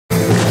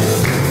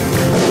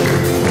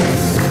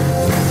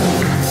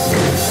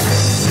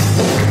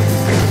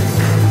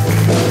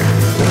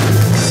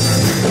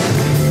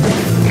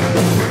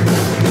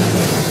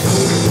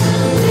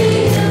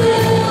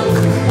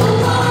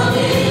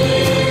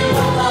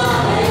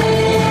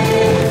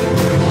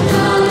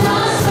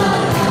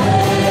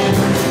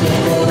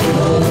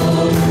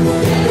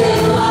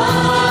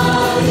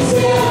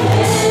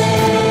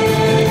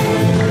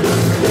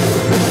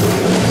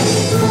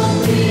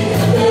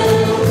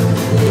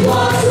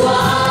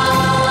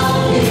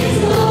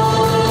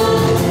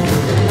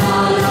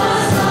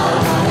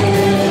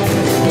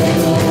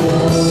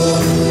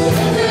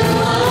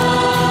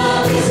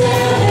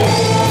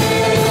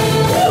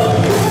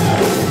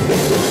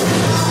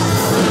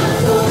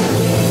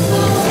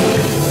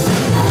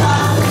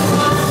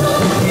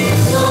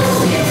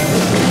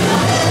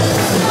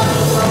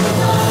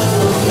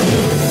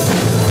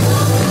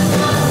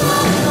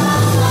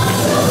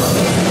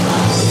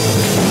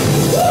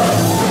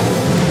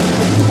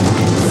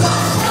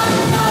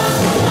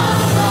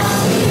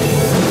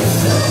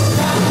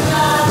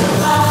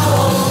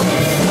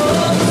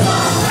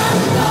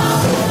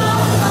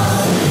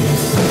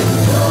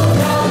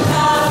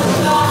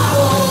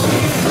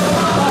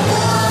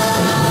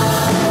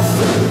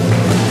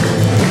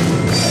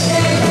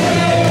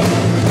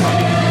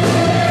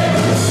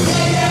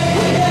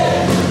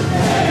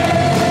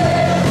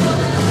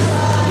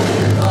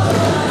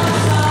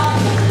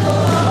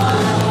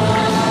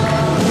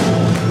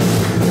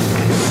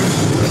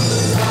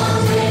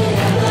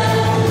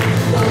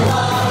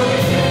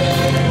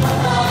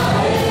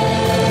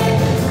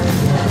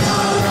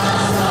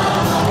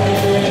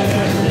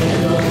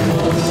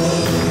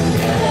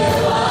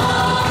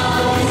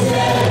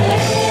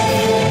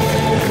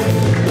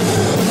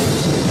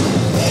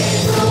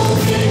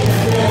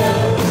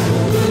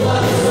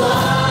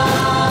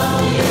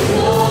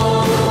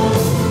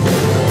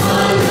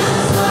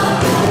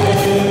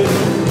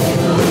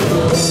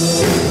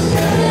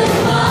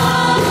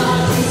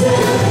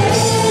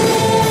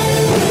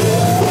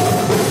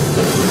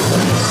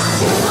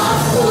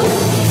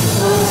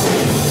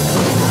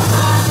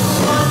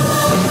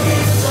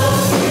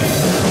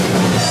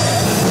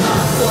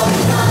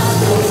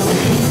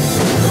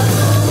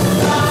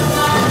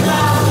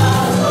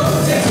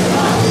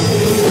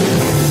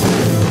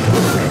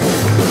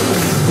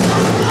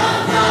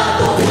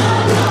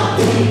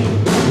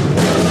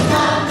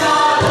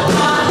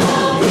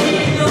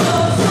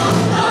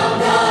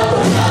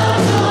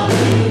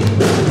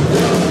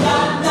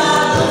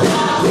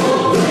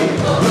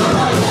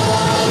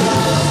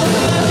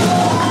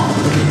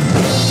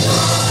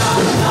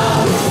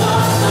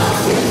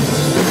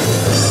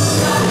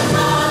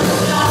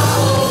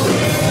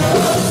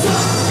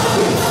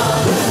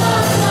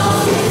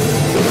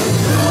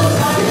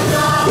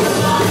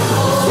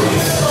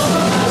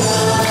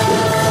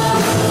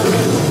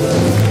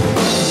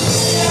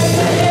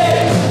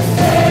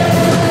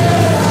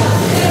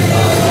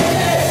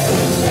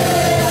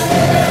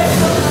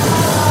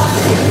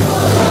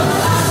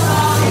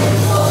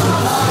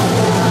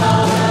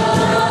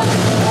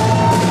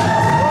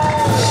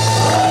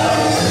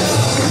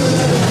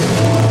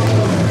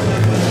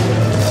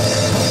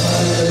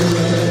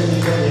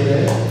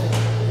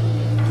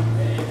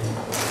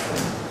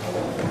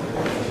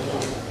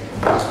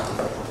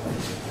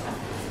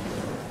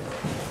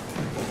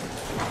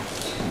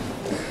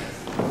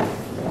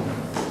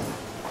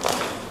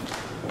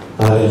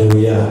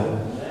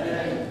Hallelujah.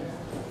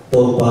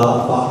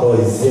 Topa pa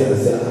koi zia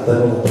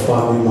tanu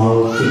topa mi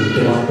mau kin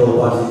tuma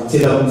topa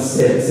chilam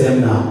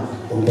sem na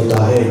om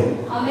ta he.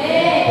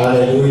 Amen.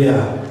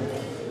 Hallelujah.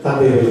 Ta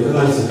be be ka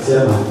ai sit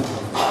ma.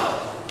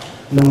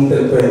 Nong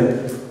ten pen.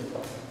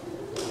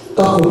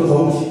 Cácคุณขอ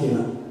งคิดน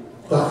ะ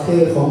các thế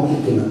ของคิ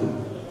ดนะ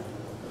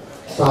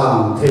ต่าง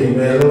เทเม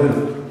โลนะ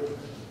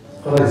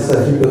ก็เลยใส่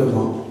ที่เบิกหม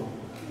อ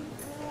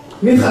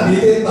นี่ขัดดี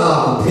ได้ต่า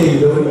งเท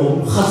โดยอง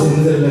ค์ข้าศึก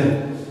เลย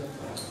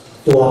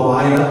ตัวไม้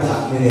นะถั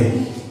กนี่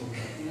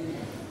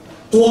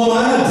ตัวไม้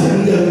นะเถียง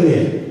กัน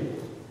นี่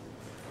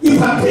อี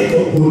พัดเท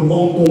กับหุ่นอ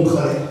งค์ตรงใค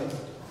ร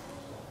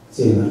จ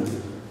ริงนะ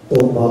ตั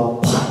วปะ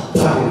พัด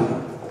พัด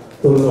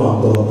ตัวหนอน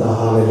ตัวตา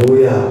ฮาเลลู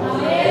ยา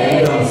อง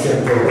ค์ดำเสียง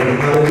ตัว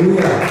ฮาเลลู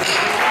ยา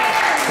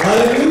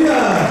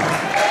Hallelujah.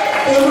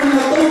 Orang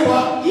tahu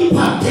pak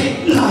ipat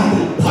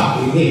lain pak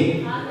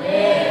ini.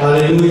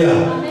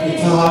 Hallelujah.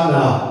 Itaat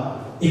na,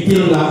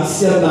 ipil na,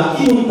 siap na,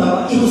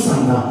 imunta,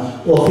 imusan na.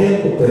 Wahai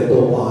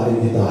kupeto pak hari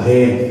kita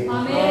hen.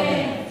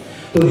 Amen.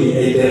 Tu ni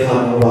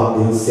edehan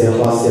wakil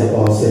siapa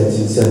Sia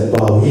Cin Sian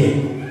Pau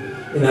ini.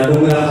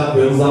 Inadung nak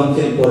yang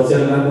zamkin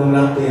poceng inadung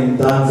nak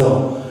tintan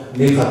so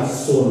nikat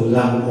sun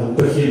lang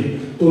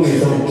umpehin. Tu ni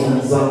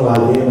zam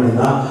lagi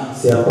mana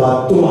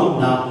siapa tumak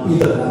nak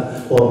ida nak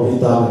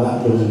Pita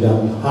nak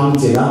lundam hang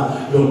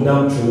cina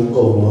lundam chu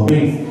kau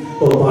mami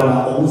topa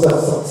na ongzat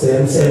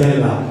sem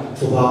na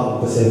tuha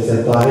ong sem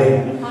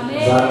tahe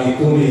zani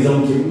tu ni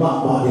zong kim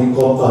ma din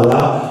ko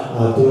kala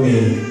tu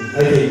ni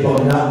ai ti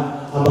pom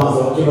na ama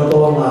zong kim to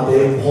na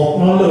te hok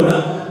no lo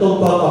na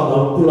topa ka no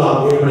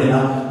pula ge mai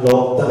na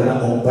lok ta na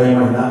ong pai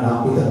mai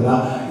na pita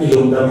na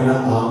ilundam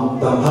na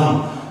ang tam hang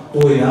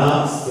tôi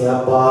na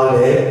siapa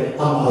le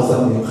am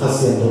azam ni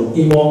khasian tu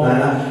imok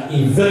na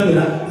event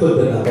na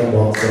tôi ben na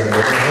bok se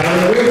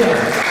hallelujah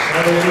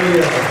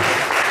hallelujah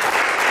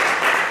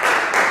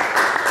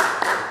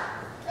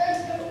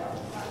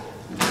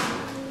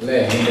le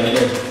hin da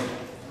le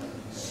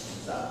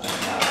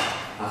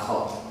a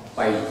khau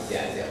pai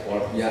sia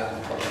por pia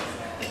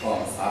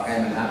ko sa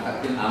kai man na ka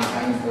tin am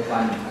kan ko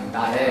pan thang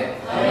ta he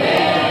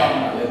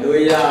amen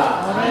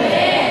hallelujah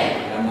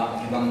amen lama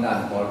bang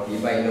dan por pi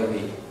bai lo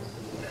hi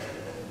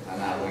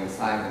là quên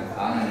sai mình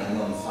phá là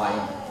ngầm sai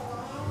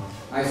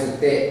ai sự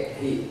tệ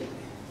thì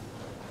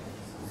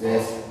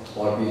yes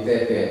bỏ bị tệ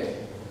tệ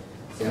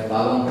sẽ phá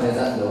bằng cái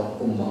rất đó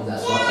cùng bằng giả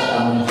soát các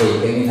tâm thì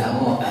cái gì nào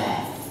không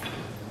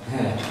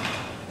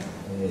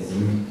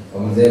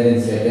còn giờ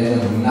nên sẽ đến là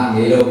mình nặng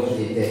nghĩ đâu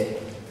thì tệ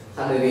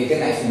thật vì cái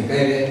này sừng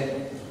cây đấy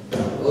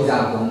tôi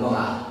rằng cũng không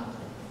ạ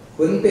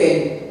cuốn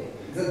tên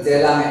rất dễ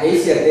làm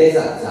ấy sẽ tệ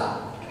giật giả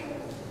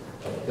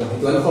rồi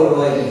tuấn không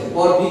rồi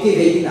bỏ bị cái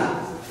gì nào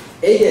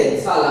Agen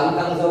salam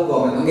tang zo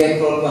ko man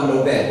ngen kol kon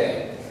do be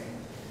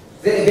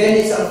the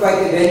Venice on quite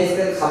the Venice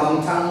den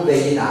khamang thang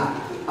de na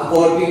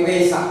apol ping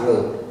ve sak lo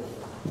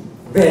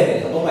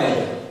be ko mai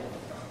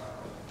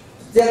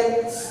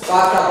jet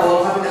pa ta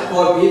pol kha na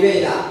pol bi ve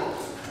na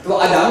to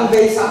adam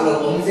ve sak lo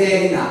om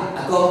je na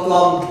akom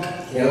kom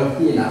khel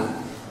pi na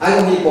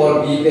ai mi pol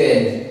bi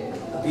ben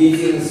bi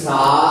jing sa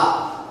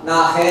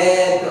na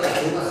he to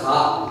ka kha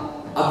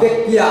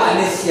abek pia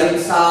ane siam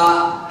sa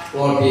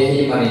Pol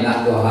bihi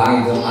manina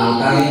Tuhan itu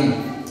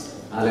angkangin,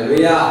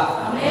 haleluya,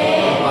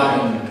 amin. Tuhan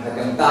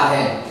kadang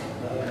tahen,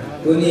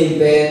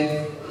 tunin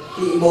ben,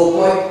 ti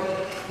mokoi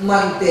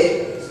mante,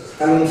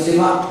 kalung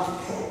sima,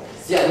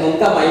 siap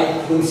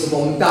mengkamai kalung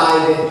simong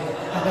tai ben,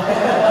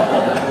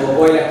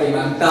 mokoi lagi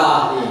manta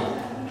ti,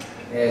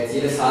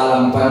 cila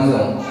salam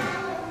panjang,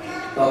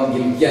 tom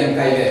gimkian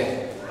kai ben,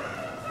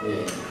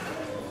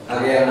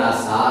 kalian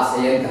asa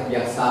saya tak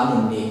biasa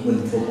muni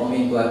mencoba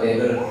mengikuti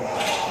table.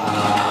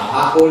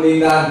 Aku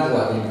lihat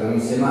tuh di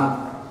Indonesia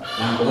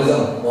yang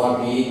kemudian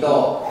orang itu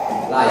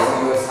lai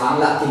sebagai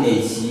sangat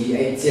kinesi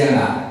aja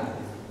na,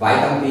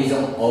 baik tapi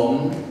jong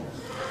om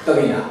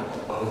tapi na,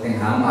 bukan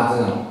hama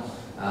jong,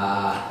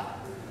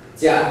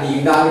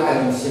 jadi dalam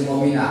Indonesia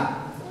momina,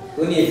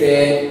 tu ni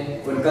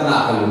pun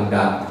kena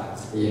kelundam,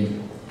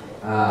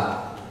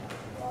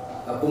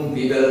 pun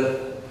bibel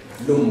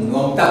lum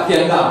ngom tapi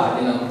yang dah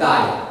di nom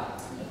tai,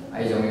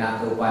 ayo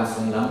mina tu pan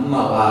sung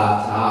lama bah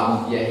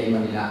saham dia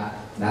himanina.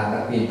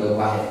 Nak pintu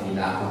pahet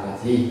kita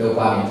kasih tu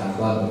pamin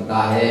sangkon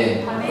kita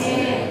he.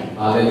 Amin.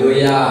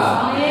 Haleluya.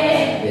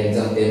 Amin.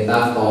 Tenjong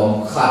tentan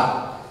tom khat.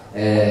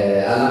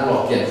 Anak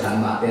roket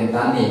khan mak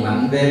tentan ni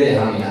man bebe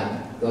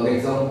hamina. Tu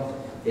bengsong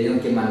tenjong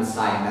kiman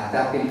sai nak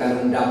tapi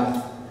kalung dam.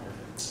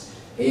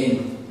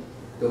 In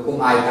tu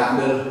kum ai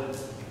kambil.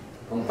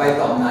 Kong pai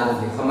tom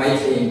na tu khamai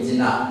thing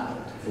cina.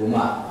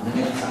 Cuma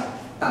nang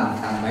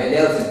tang mai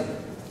leo sin.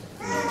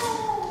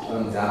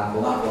 Orang jam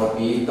buat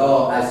roti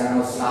to, asal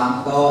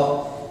sang to,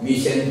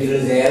 mission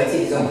bilzer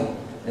sih jom,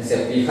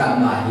 sepi kan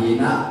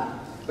mahina,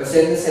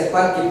 pesen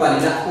sepan kipan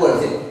ina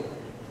kuat sih,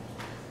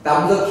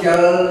 tamu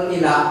kial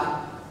ina,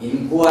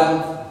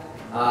 inkuan,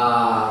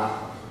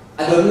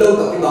 adon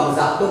lo tapi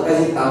bangsa tu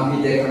kasih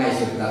tampil dari kenai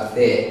sudah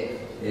te,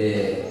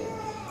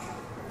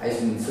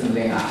 aisun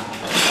lenga,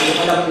 kalau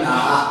pada na,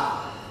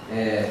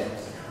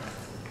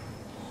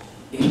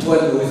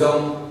 inkuan dulu jom,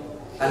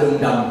 alung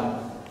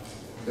dam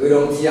tu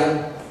dong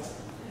siang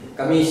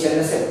kami sen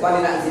set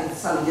panina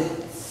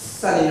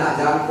sanina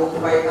jam ko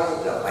pai ka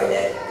pai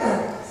de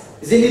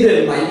zini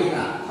den mai ni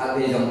na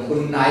ate jong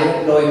kun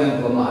nai loi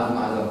man ko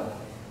ma lo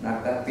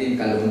nak ta pin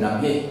kalung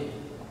dam hi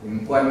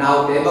impuan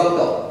nau te bang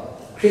to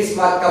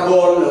Christmas ka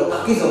bol lo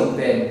aki jong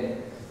pen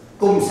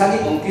kum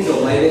sani ong ki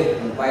jong mai le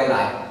ong pai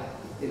lai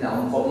tina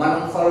ong ko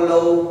man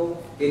follow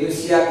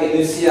kenusia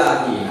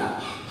hi na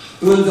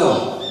tuan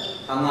jong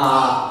hanga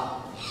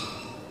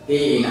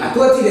hi na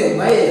tua ti den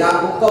mai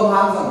da ko kom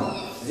ham jong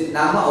zit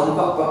na ma ong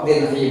pak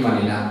den hi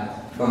manina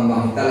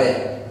bang ta le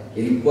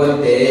impuan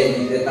te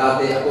ni te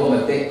ta te ko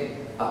ma te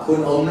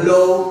akun om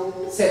lo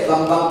set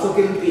bang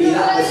chukim pi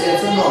na se se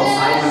sun nong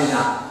sai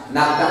manina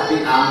nak ta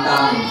pin am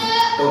tang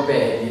to pe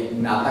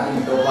nak ta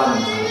in to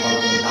wan ko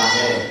ta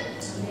he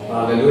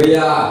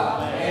haleluya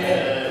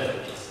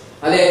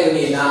ale tu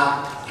ni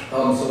na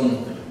tom sung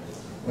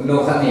no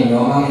khan ni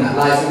no mang na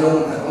lai sung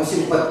nong ka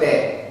sim pat te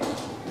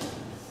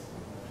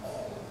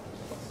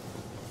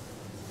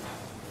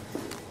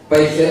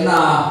pai chen na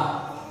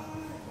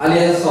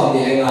alian som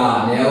ni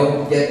nga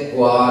neo jet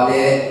kwa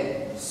de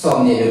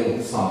som ni được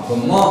som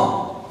thum mo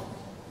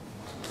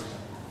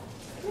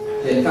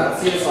hiện các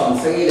siêu som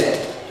sagi le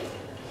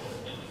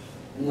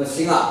một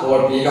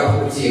Singapore pi ka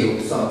pu chiu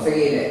som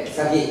sagi le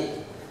sagi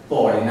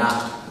por na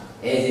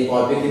e ji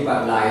por pi ti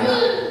pat lai na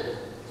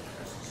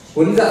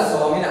hun za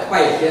so mi na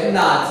pai chen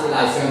na chi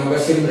lai seng no ka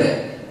sim le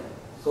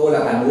so la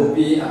kan u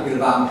pi apil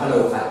bang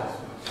thalo khat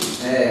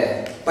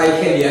pai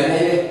khe lian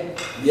ai le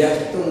bia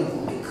tung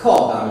kho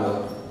dam lo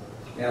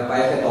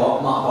pai khe to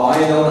ma to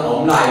ai đâu na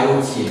om lai lo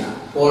chi na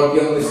por pi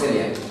ong se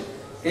lian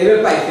ke be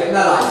pai chen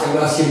na lai seng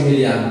la sim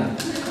lian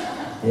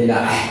ni da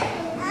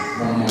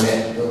mong le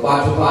to pa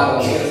tu pa to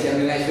ke sim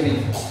ni su ni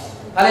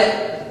ale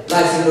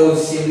lai seng lo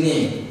sim ni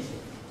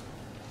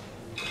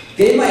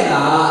ke mai na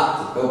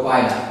to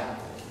pai na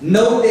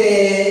no de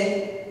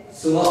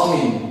sunga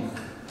omin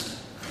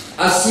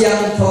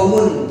asyang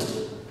thomun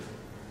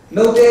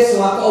no de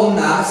sunga om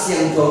na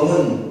asyang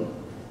thomun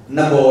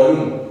na bol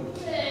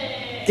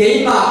ke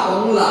ma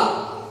kong la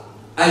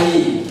ai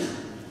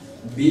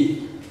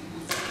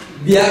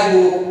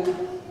biagu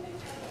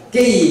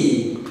ke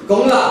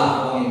kong la ma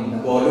kong na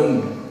bolun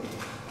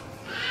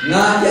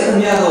nga ya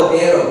mya do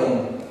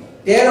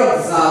pero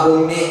sa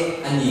bong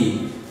ne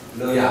ani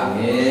lo ya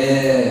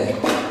ne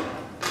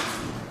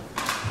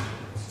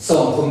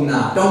song thum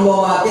na trong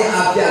bo ma te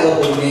a pya lo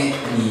bong ne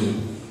ani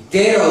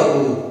ke ro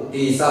ku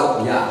ti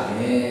sau ya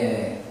ne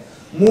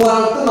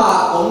mual tu ma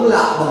kong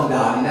la bang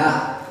dan na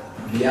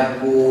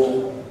biagu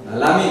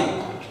lami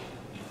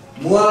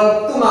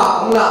mual tu ma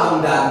kong la bang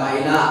dan mai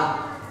na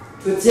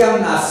tu chiam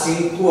na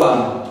sing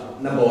kuang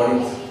na bori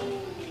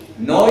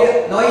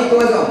nói tu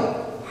jong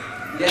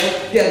dia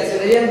dia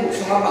selain bu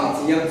sama bang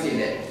chiam chi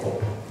le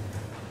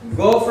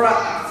go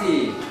fra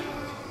chi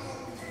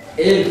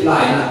el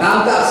fly na tam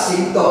ta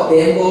sing to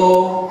tembo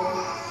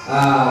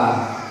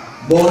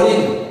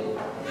borin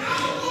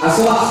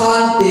aswa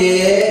khan te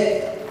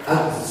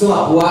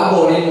aswa bua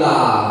borin la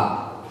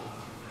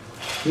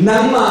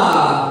nang ma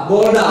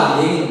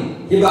boda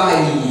ning hi ba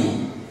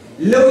yi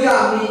lo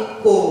ya mi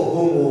ko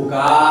humu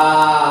ka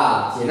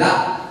china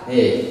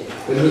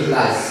to ni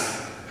class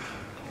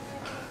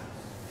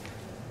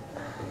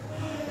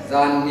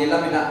zan ni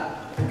lamina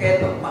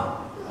ke to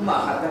ma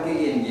khat ka ke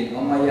yin yin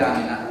ma ya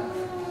ni na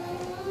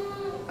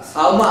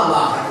sao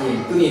ma khat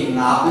yin tu ni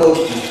ngap lo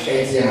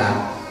ke chiang a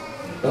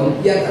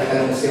tom pian ka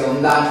ka se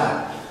om dan khat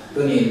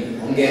tu ni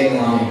ong ge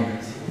ngam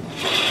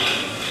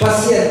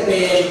pasien pe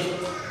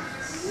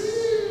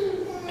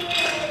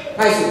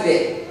hai sự tệ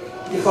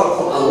thì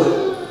không ảo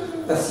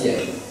ta xiên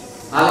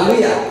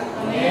hallelujah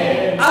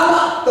amen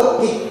ama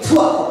tục kịch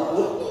thua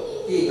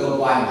thì đầu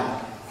quan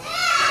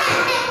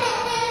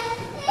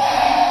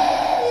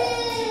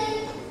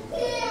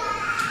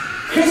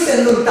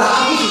Christian luôn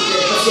ta cái gì để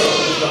ta xiên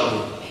không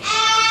được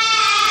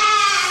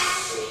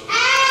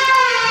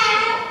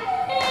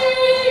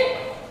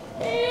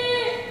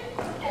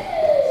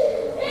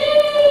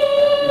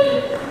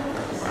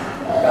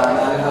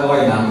karena ada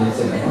Hawaii namanya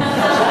sini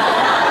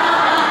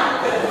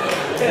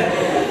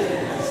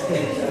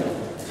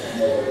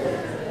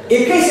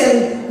Christian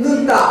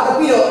nun ta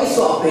tapi lo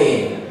iso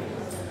pe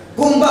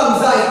kumbang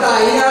zai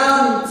tai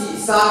yang chỉ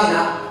sai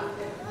na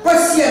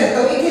pasien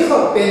to iki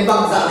khot pen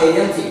bang za le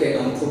yang chỉ pen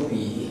on thu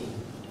pi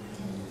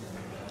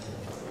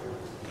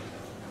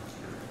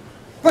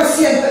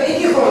pasien to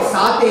iki khot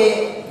sa te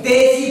de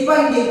si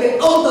pan ni pe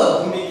on to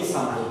mi ki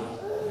samai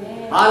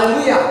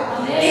hallelujah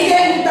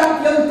igen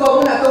tam yam to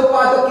na to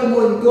pa to ki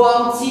mun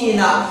tuam chi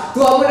na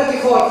tuam na ki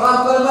khot kham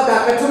ko ma da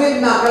ka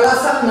thumen na ka la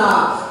sak na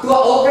tua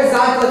o ke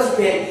zai ko chi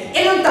pe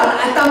enon tan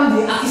atam di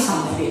aki sam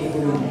pe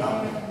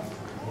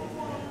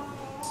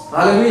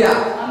hallelujah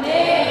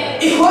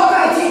amen ikho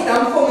ka chi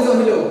tam ko mi zo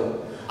mi lo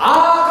a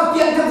ka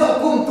pian ka zo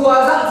kum tua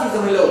za chi zo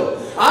mi lo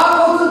a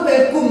ko tu pe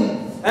kum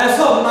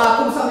so ma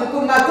kum sam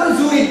kum na ko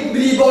zui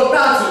bri bol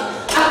ta chi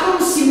akum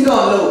sim no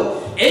lo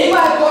e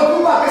ma ko tu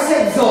ba ka se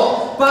zo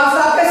pa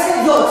sa ka se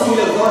zo chi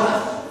lo zo na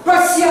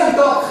pasien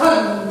to khan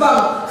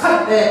bang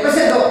ประเส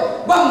ริฐ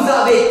บังจะ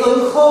ไปต้น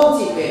ข้อ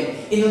จีเป็น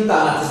อินุตา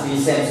นาจะมี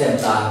เซมเซม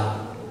ตา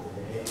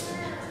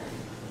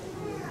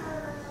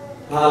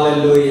ฮาเล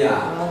ลูยา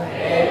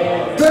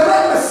ตัวแร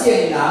กมาเสีย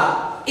งนะ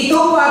อีตั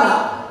วว่านะ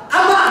อา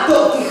มาตัว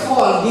ที่ขอ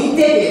ลิ้นเ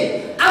ด็ด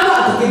อามา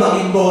ตัวที่บัง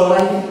อินบอลอะไร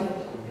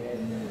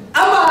อ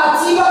ามา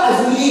จีบังอา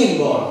จุลิน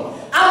บอล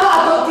อามา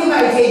ตัวที่ไม่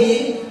เทดิ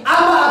นอา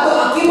มาตัว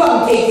ที่บัง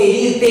เทดิ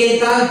นเต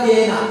ตันเตีย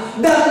นะ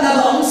ดังนั้น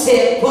องเส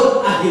พพด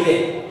อากิเล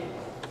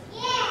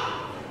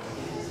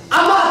อา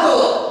มาตั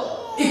ว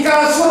อีกกา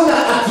รส่งนั้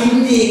นอากิม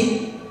ดี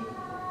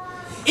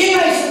อีไ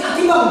ม่ส่งอา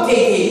กิบังเท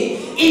ดิน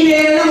อีเม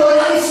ลนั้นวัน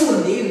นี้ส่ง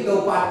ดีตัว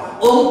ปัด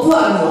องค์พร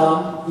ะนวม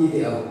อีเ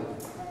ดียว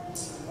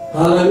ฮ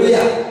าเลลูย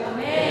า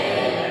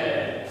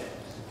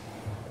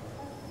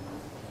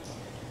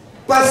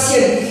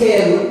pasien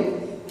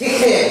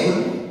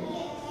kekehun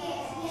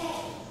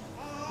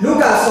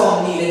luka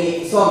som ni lagi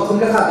som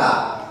tum lekha ka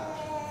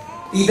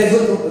ita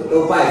jut to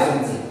pai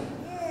som ji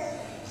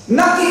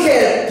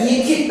nakikhe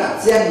ki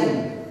tak jan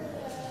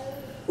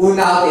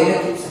unau de na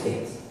ki sake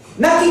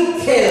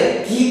nakikhe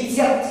ki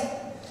jat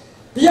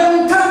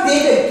yang thak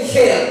de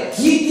khe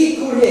ki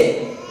kure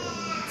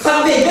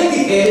khan de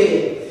ki ke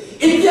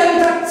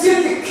ipian tak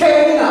jit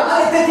khe na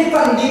ai ta ti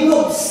pan ding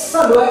no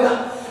sa loi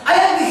na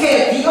ayat dikhe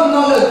di kom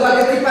non lo kwa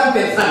ke pan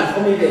pe san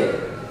komi be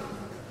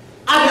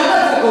ada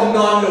ta kom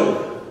non lo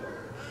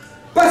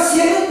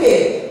pasien pe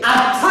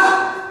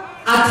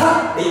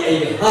athak di ai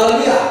be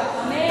haleluya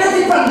ta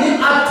di pan di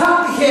athak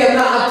dikhe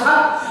na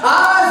athak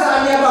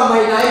azania ba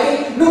mai nai ki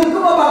nung ko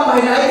ba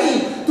mai nai ki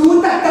tu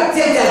tak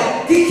je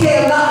dikhe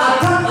na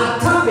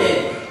athak be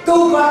to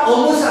pa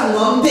omu sang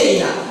ngom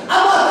de na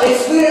ama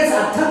experience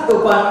athak to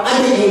pa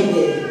ani ai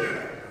de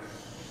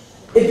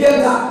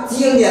ipian tak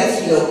jiang dia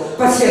cilo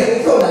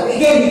pasien itu nak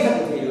game ni kan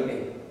tu dulu ni.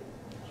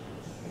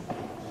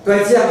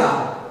 Tuan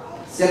siapa?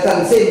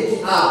 Setan sen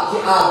ki up,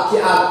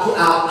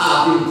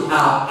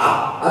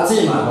 aci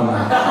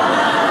mana?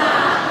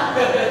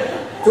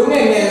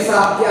 Cuma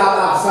mensa ki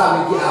up,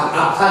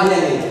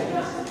 kalian ni.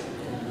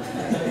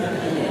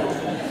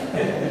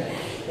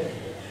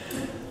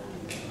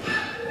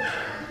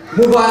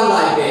 Muban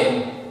lai ben.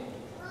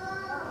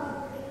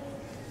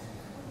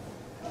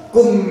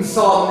 Kum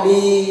som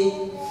li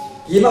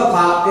Gima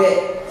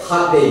pakai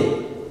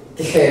hati,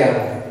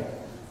 kira,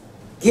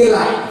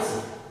 kilai.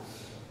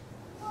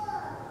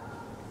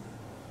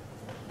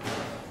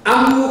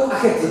 Amuk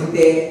akhir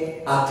jente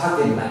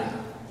atakin lagi.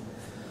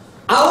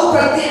 Aku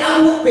berarti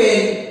amuk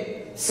pen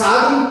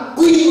sarung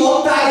kui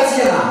ngotai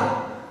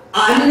siapa?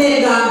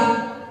 Ane dan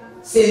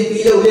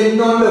sempilo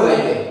lenon lo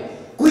aje.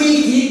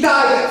 Kui kita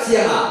jak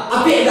siapa?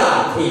 Apa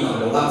dah thino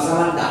lo bang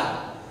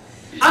samanda.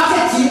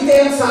 Akhir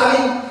jente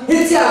sarung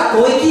hijau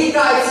kui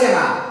kita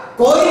siapa?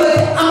 Koi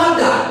boleh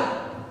amanda,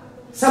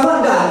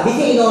 samanda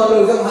bikin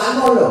nolo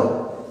jangan nolo.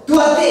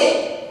 Tuate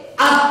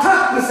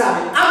atak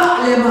misalnya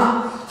amak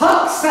lema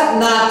hak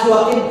satna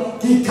tuakin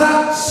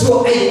kita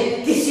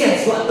suai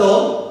kisian suatu.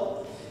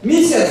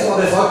 Misian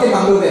suatu suatu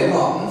manglu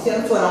bemo,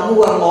 misian suatu orang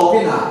luar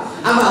ngopin ah,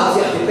 amal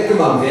siap kita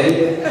kembang bel.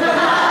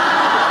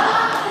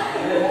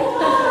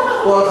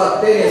 Kalau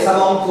kata ni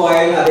samong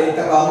tuai ada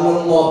kita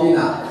kembang ngopin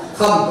ah.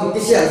 Không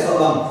cái chuyện so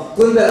bằng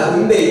quân là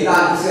hướng đề ta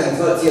cái chuyện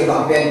so chia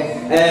bằng bên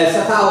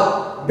sa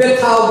thao biết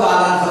thao và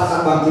làm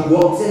thật bằng cái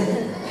buộc chứ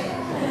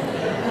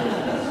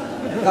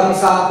cầm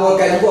sao của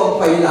cái buộc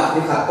phải là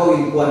cái khát câu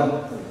in quân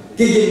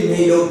cái gì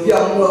thì đồ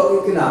phiong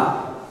đồ cái nào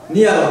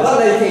nhiều bắt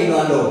đây thì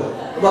nó đồ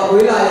và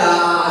cuối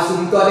là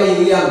chúng tôi đây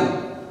riêng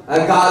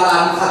gà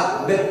làm khát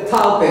biết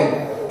thao bên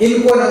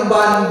in quân ang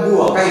ban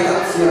buộc cái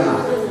thật xiên à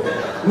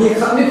mi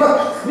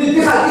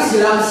khát cái gì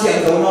làm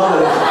xiên đâu nó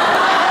rồi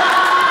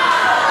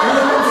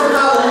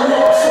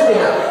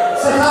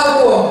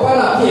Setahun ko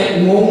pala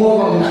piet ngomo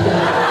bang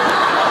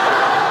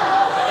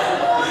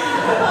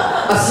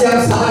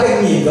asyang sa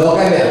akin nito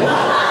kay Bel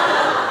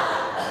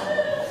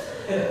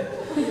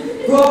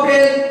ko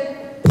pen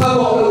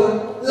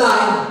pamolun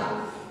lai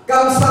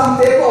kam sam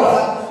te ko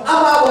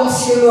ama wong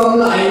silom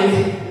lai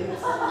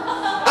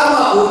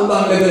ama un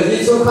bang le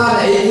di so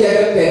kha na ye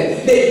ke pen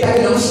de ta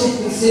ki nong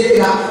si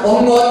na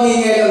ong ngon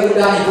ni nge lo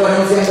da ni ko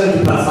nong siang sen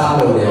di pasar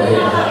lo de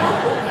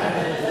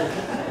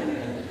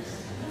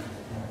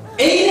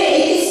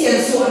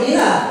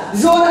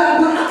Zona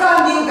pun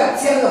akan diukat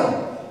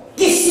siang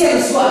kisian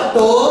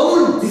suatu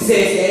di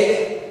sini.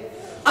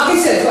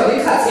 Kisian suatu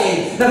di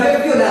kasih.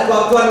 Nabi pun nak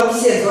tuan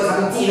kisian suatu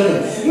akan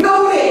tidur.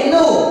 No,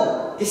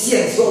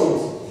 kisian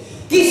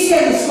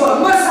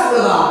suatu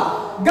masalah.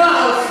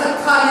 Gal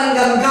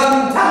katanan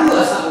gam tamu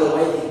asal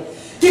lagi.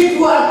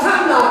 Kipuan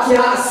tanah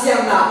kia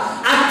siang na.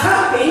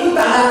 Atap itu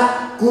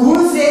tanah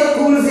kurze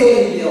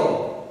dia.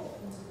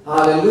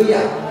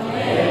 Haleluya.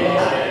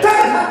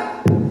 Tanah.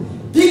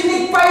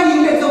 Piknik pai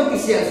ni macam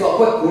kisian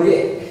suatu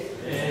kulit.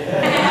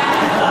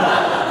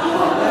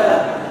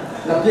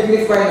 Nak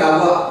piknik pai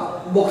nama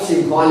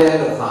boxing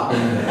kalian tu kah?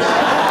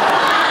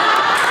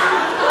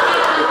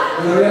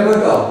 Namanya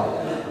apa?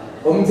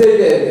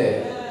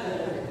 Jadi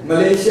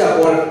Malaysia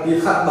pun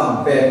dikat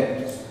bangpen.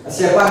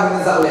 Siapa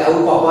yang nak le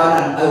au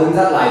papanan, au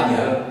nak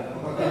lainnya.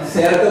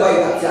 Sia tu baik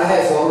tak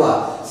cahaya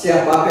semua.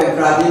 Siapa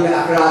pemkradi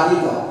mengakradi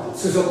tu.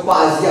 Susuk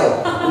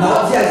pasjau.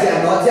 Not jia,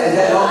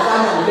 orang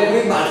kan boleh ni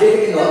mati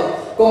ni not.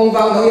 Công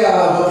văn nó ra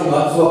nó thì nó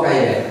xua cây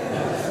này.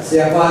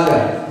 Sia quan rồi,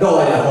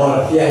 đòi là hồ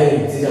là kia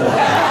hình chứ rồi.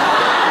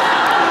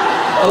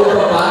 Ông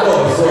có bán đồ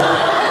xua.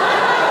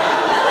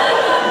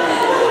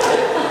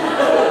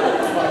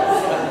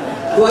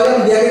 Tôi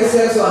yang dia cái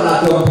xe xua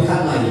là tôi bị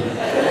khăn này.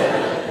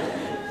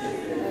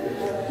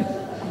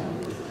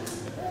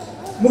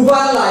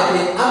 Mubah lại thì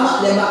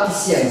amat lemak cái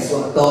xiên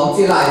xua tóm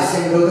chỉ lại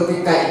xem rồi cái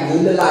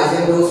cạnh như lại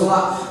xem rồi xua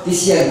cái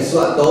xiên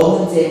xua tóm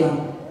không chơi mà.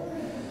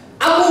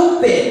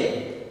 Amu pe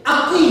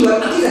aku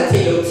iwan aku dah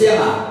tidur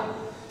siapa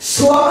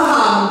suami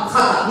ham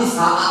kata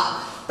bisa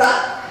tak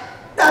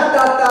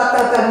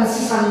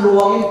sisan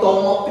luang itu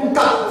mau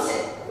pingkap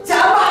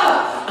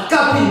siapa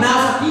kapin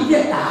nasa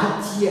dia tak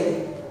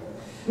dia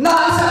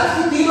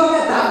nasa dia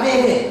tak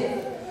dia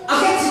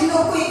akhir cinta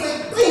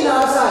kui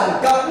nasa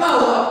kap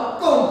mau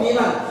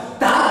kompiman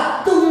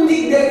tak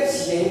tumdik dek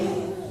siapa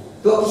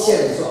tu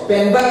kisah so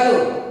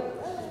pembayu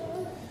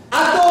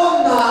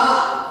atau na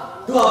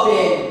dua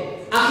pen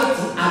akhir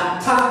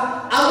atak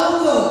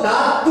aku tu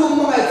tak tu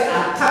mengaji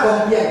atak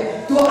kompian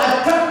tu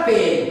atak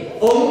pen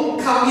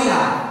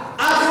kamina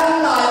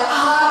akan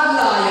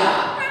laya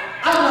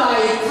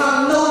anai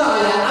kam no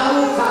laya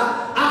aku tak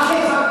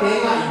akhir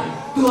pengai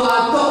tu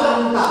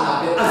anta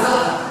apa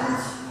asal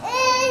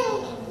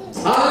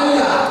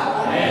haleluya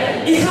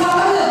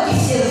ikhlas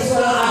kisah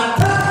soal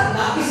atak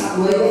nak kisah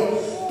gue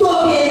tu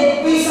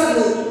pen bisa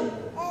tu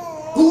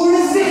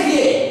kursi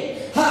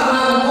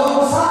hama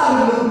gongsa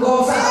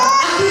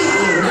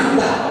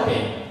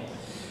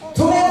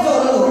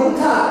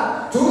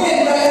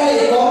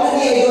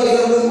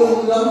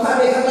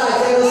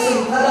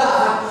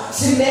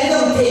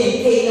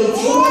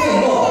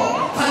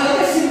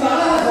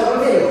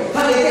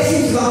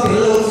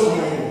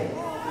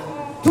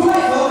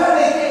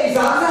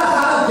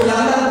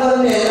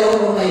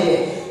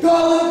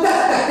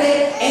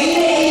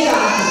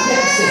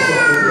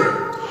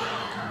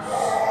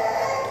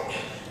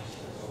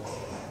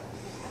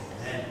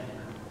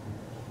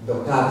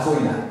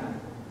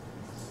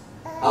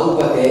aku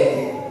pakai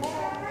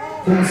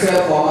fungsi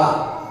koma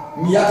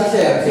miak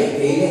saya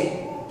cekik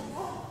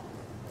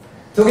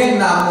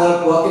tungen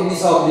namol kuat ini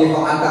soal di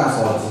kong antang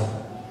soal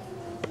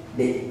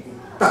di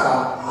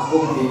tak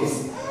aku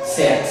bikin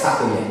set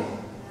satu ya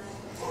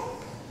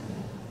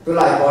tu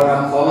lai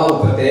orang koma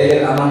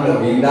upete aman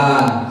lebih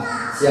dan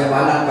siapa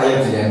anak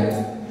kayu jian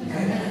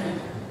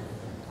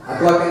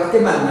aku akan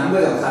mana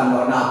ngambil kan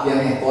nak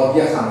yang kau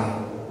dia kami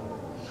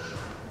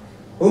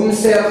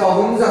sel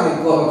kau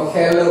zaman kau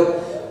kalau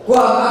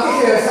gua makin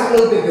saya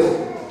saklu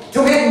begitu,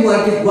 cuma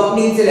muat di gua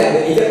ning saja,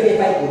 ia dia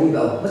baik guru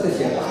dah, mesti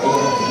siapa?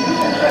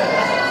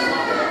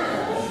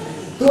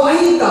 Tua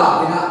kita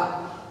kena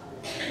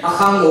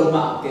akang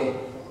loma ke,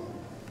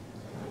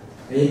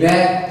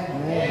 amen.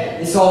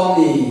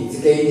 Isong di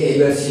sekitar ini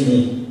eber sini,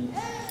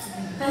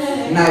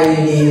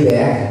 naik ni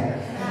deh,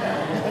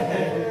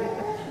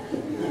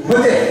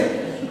 betul,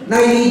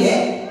 naik ni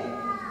deh,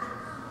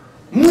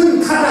 mun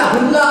kata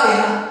bunda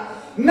ya,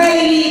 naik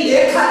ni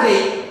deh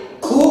kade.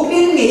 Khúc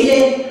đến nghỉ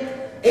lên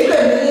ấy là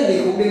những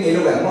gì khúc đến nghỉ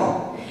lúc gần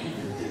không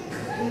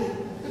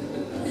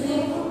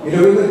thì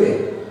đối với cái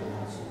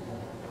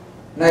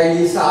này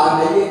đi xa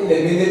này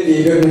lên những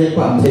gì rồi mình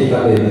quản trị cả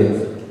đời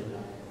được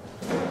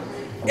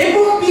em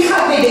cũng bị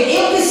khác về để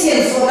em cái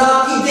sen số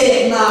nào kinh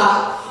tế na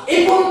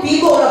em cũng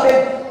bị gọi là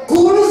về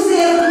cú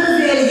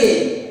lê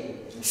gì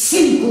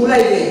xin cú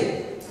này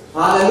về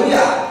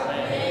hallelujah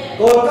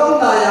còn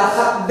công là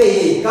khác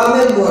về cảm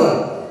ơn buồn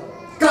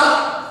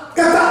cả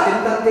đến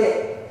tận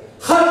thế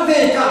khăn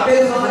về cả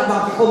bên khăn bằng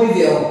cái không biết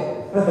điều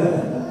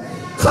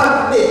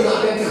khăn về cả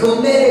bên cái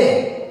không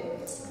biết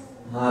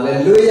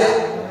hallelujah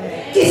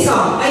cái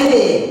sòng anh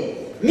này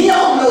mi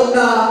ông lâu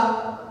na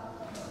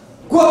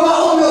qua mà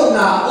ông lâu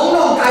na ông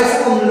lòng cái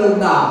sẽ ông lâu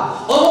na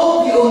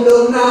ông bị ông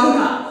lâu na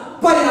mà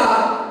bây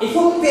giờ ít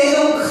phút tiền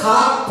ông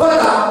khác bây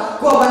giờ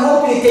qua mà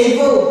ông bị cây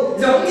vô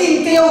giống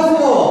như kêu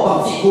vô bằng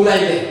chỉ cú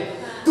này này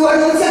tôi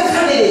nói chắc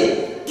khăn này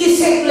cái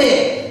sách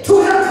này thu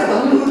hút cái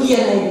bằng lưu nhiên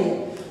này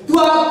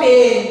tôi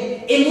bên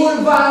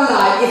imun van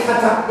lại cái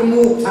khát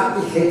imu thắc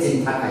cái hết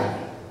chính thắc này,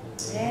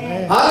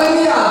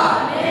 hallelujah,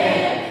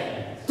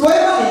 tôi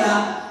mà nè,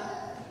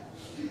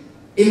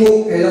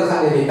 imu cái đó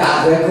khát để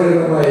tạ với cô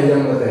lên ngoài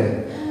trong một thế,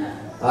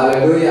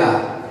 hallelujah,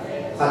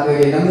 khát về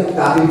cái nấm mục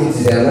tạ thì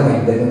chỉ sẽ là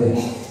mình đến một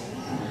thế,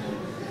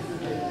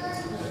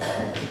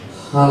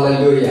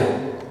 hallelujah,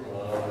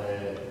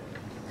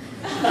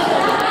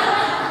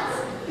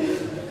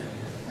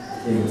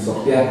 imu sốc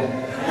ya.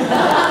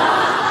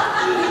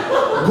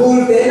 Gul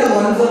tế là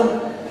món không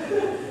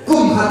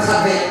cùng hạt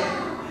hạt về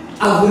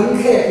avun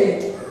khe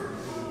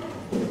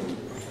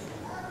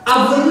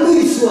avun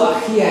lui xua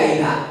khi ai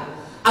na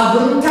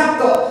avun thắc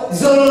có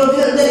zol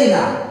được đây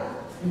na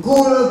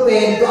gul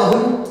pen có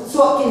avun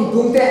xua kinh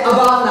tung tế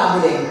avang na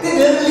bule cái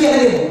đơn liền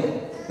này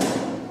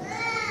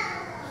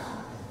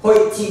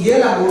hồi chỉ nhớ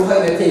là gul hơi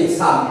là thì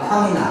sắm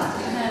thang na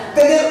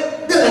cái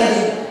đơn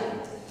này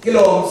cái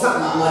lồng sắc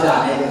mà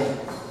đàn này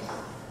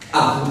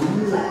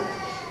vun lại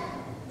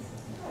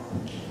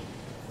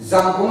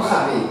rằng cũng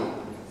khả đi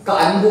các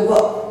anh bố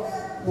vợ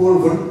bố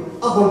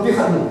vun biết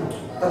khăn mù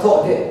ta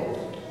thọ thế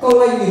câu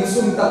lại nhìn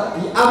xung tập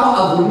thì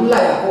ama vun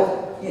lại cô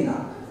như nào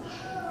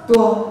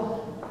tua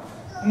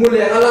mua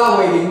lẹ ala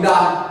về đình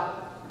đàn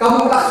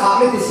kamu đã khám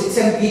đấy thì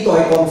xem kỹ tuổi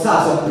còn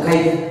xa rồi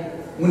cái gì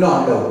muốn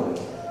nón đầu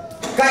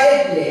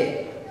cái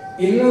lệ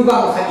in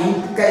vang khai in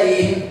cái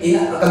in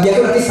cầm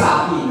giấy cái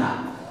sạp gì nè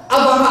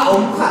abang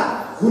ông khát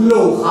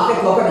hulu khá cái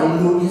có cái nón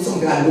lụt in xong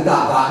cái nón lụt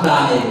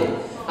đá này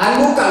anh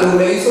muốn cả lụt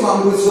đấy xong mà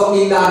lụt xuống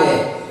in đá này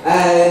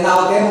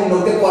nào cái mông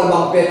nón cái con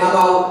bằng pet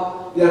abao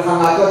giờ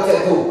hàng ngày cho chạy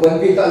thủ quân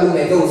pin tại lụt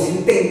này đâu xin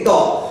tiền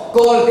to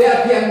còn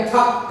cái phiền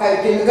thắc cái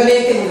này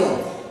cái gì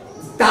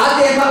ta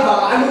tiền mà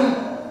bằng anh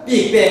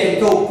bị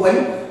bể thủ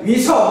quân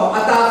vì sao mà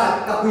ta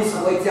các quý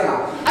sao vậy chứ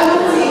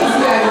anh gì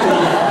anh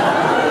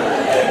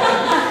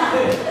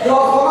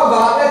rồi có mà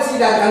bảo cái gì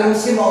là anh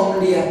xin ông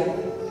liền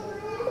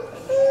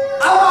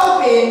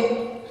áo bên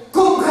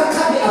cùng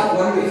khát đi áp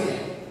quân vậy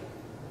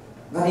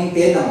và những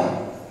tên nào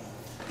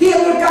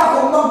hiện người ta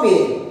cũng mang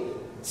bên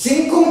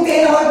xin cùng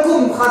tên nào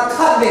cùng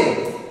khát bên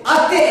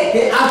ate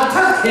cái áp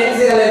thắt hiện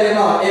giờ là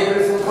nó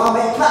everything có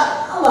mấy khát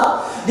mà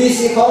đi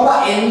sẽ có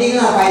mà ending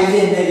là phải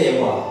lên đây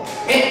để mà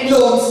end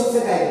long sẽ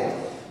cái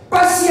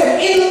pasien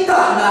itu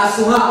tak nak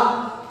suha,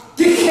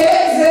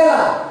 jika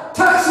zela,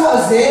 tak suha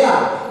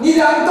zela, ni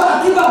dah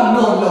tak kibang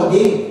non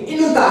loading,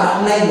 itu tak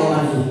nak naik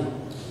mana.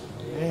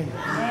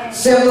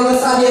 Semua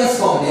sahaja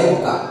som ni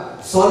buka,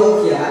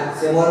 solo kia,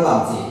 semua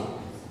bangsi.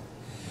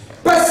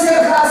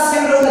 Pasien khas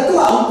yang orang tu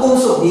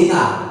angkung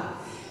sodina,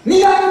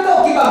 ni dah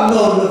tak kibang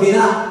non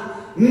loadina,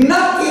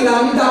 nak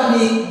kilam dah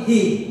ni,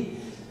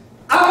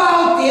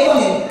 amal tiada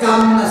ni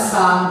kam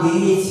nasam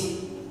di,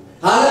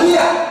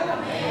 haleluya.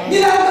 Ni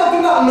dah tak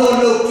kibang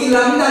nol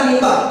kilam nani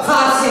ba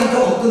khasian to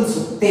otun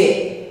sukte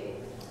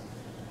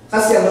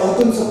khasian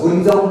otun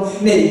sukun jong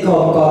nei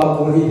kom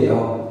kom hi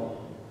beo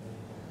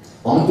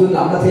ông tun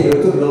lam na thei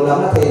tun lo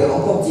lam na thei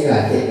ông không chỉ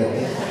là thei được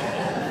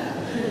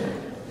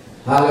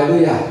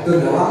hallelujah tun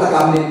là la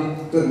kam ni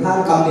tun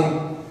han kam ni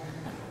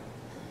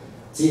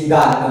chỉ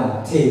đàn nam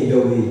thei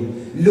đôi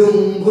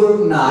lung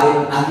gul nai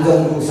an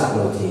jong lu sak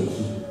lo thei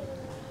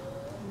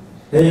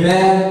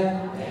amen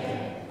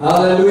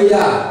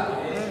hallelujah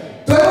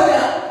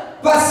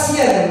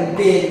pasien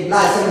bin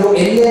la sendo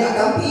ende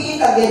akampi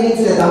tak geni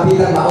sudah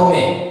tampi tak mau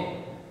me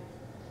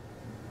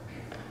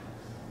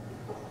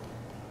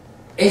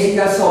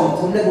jika som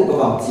thum na buka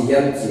bang chỉ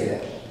yang chỉ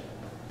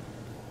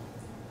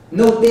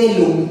no te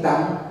lung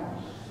tam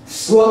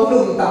xuống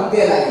lung tam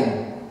te lại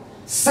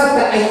sát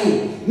ta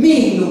ai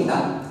mi lung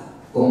tam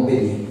công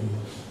bedi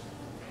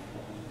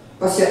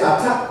pasien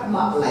attack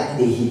mak lại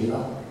di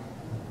hidup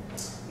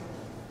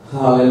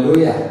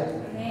hallelujah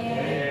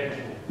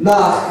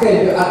na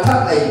cái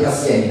attack ai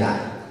pasien na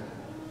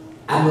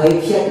anh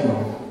ấy chết nó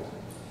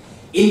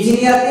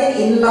engineer tên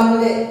in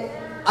lam le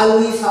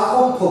alui sa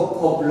không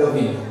phop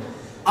lovin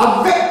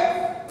avec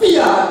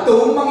pia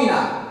tu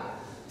mangina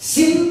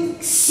Cin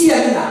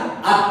Sian na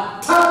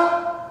attack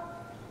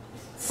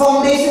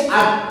foundation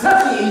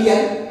attack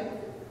ilian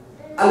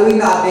alui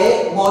na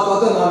de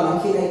moto to non nang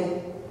khi đây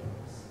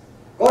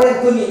có nên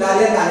tu ni na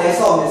le na le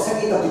so me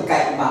sakit to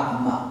kai ma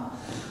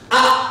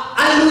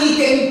alui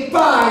cái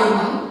pai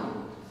mà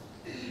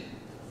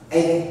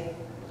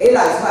ấy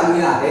lại sao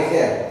anh là thế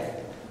khéo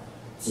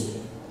chỉ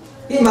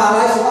khi mà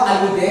lại sao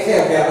anh như thế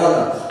khéo khéo đó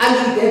là anh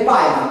như thế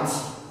bài lắm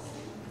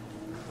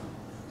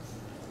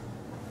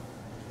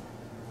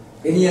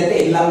cái nhiều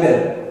tiền lắm được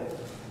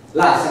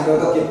lại sang đó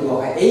tao kịp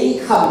tuổi cái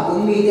ấy không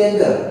cũng mi đến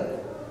được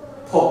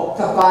thọc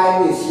thập bài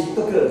người sĩ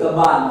tôi kêu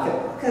thập bàn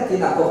cái gì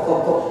nào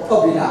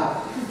thọc gì nào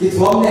cái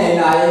thuốc này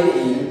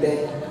ý đấy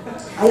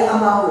ai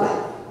ăn mau lại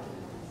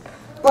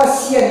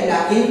pasien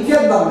na in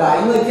phiết bằng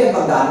đáy người phiết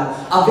bằng đàn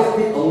avec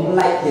biết ông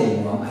lại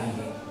tiền mà mày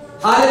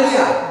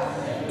hallelujah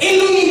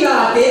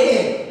illumina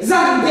thế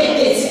rằng về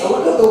để sẽ ở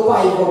đâu tôi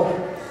quay vô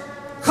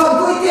không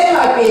tôi thế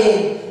lại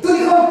về tôi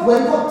không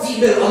muốn học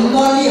chỉ được ông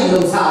nói liền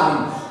làm sao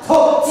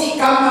học chỉ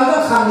cầm nó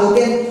nó khăn đầu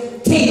tiên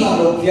thì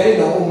nó đầu kia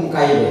nó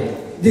cay đấy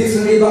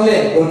dictionary bằng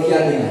lên đầu kia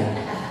này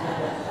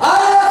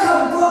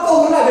không có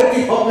câu lại được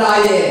kịp học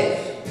lại vậy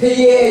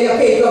thì ya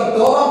pe rom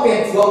to bang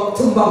pe chuak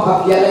thum bang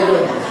phap ya lai le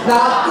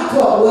na ki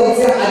thua wei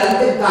che adan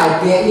te kai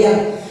ke lian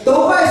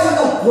to bai so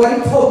no kwan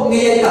phom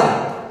nge ta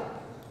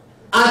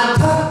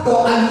athak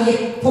to ani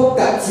phop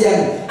ta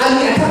chiang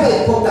ani athak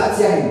ai phop ta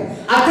chiang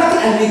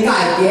athak ani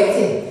kai ke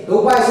che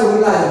to bai so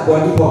la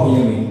kwan di phop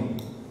hi mi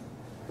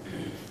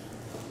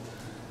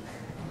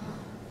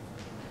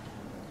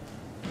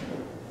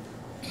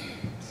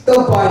to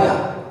bai la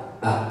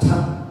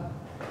athak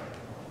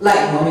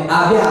lại mà mình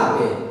abia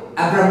pe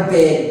Abraham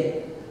pe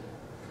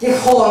cái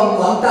hòn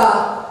ngón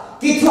ta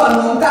cái thuần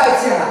ngón tay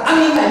chứ là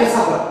anh lại mới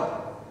sao rồi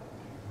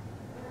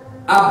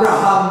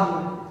Abraham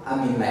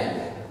amin lại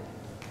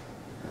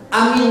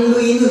amin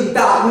lui nương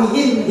ta lui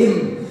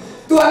him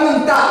tuan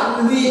nương ta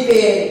lui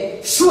pe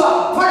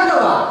suốt phân đâu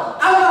à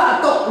anh là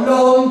tộc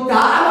lồng ta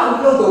anh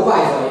là lô tổ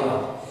bài rồi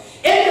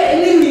em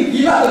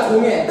bima to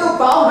thunge to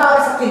pau ha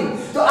sakin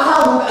to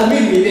aha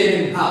amin mi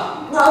den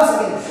ha ngau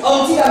sakin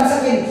ông chi dam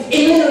sakin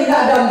in le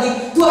na dam di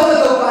to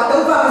pa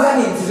ma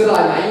sakin chi so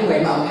lai mai mai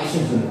ma mai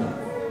shin shin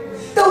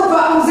to pa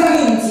ông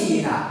sakin chi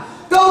na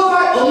to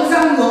pa ông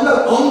sang ngom lo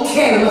ông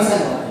khe ma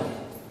san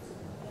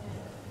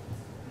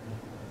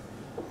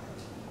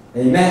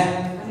amen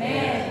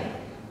amen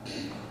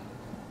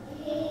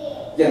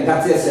yang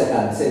tak sia sia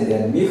dan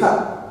sendirian mi khat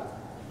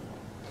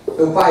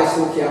to pai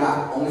su kia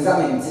ma ông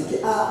sakin chi ki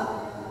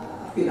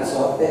pina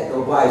so te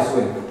to pai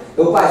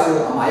su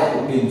amaya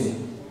ku bin chi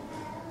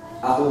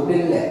aku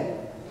bin le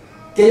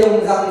ke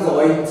ông sang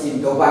rồi chim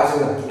to pai su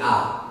ki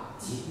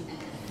chi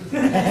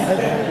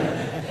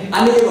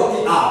anh ấyบอก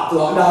ที่ตั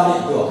วดาวนี่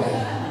ตัวใคร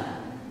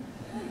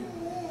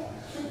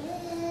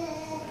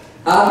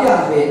อาบิอั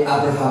นเป็นอั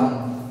บราฮัม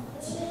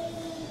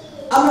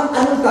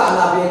อันกาล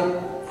าเป็น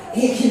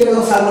ที่เป็นอ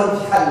งค์สารมน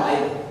ที่ขันไหม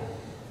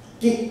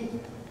กิ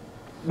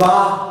บ่า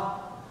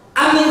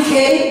อันนี้เค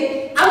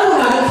อันนู้น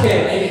นั่นเค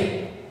ไอ้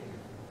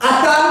อา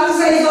ตามใ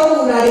ส่สมุ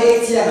นอะไร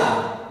เชียง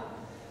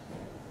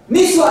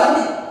นี่ส่วน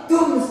นี้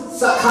ตุ้ม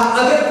สักคำอ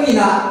าเกปี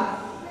น่ะ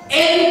เ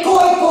อ็นคอ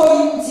ย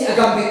ที่อา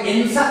การเป็นเอ็น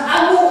สักอา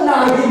มุนา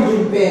หิม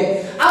เป็น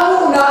อามุ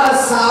นา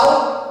สาว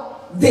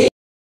เด็ก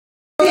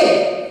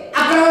อ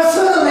าการ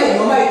ส่วนไหน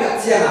ไม่ตัด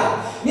เชียง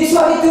นี่ส่ว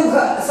นนี้ตุ้ม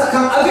สักค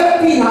ำอาเก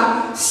ปีน่ะ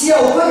เสีย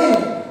วก็เห็น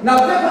นับ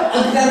เป็นอั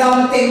นนั้นเรา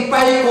เต็มไป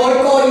คอ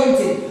ย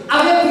ที่อา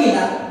เกปี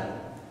น่ะ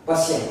พั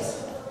ศน์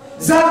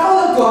จากค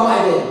นตัวไม่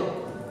เป็น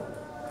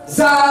จ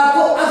ากค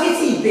นอาเก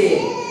ปีเป็น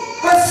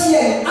พัศ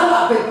น์อะไร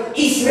เป็น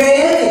อิสราเอ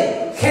ล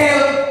เค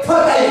ลพอ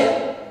ได้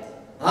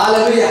ฮาเล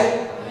ลูยา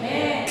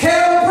เค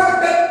ลพอ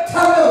ได้ท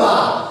ำอะไรบ้า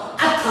ง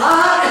อัฐา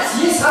อั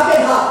ฐิสาเป็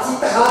นหาจิ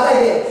ตหาได้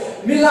เลย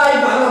มิลาย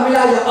บ้างมิล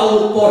ายเอา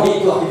ปอดี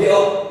ตัวเดีย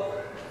ว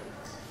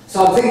ส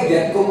อบสิ่งเดี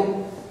ยดกุ้ง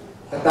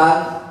กระตัน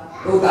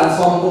รูตัน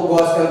ส่งบุกบอ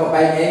สเกิดไป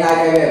ง่ายๆ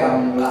ไปแบบ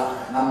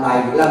นำลาย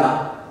อยู่แล้วมั้ง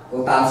รู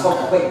ตันส่ง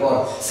ไปก่อน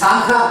สาม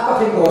ข้าก็เ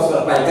ป็นบอสเกิ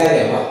ดไปใกล้เล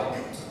ยว่า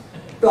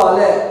ตอนแ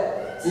รก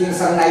จริง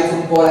สังในทุ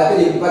นโพแล้วก็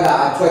ดิ่งก็ได้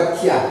ช่วยเ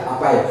ขี่ยเอา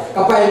ไป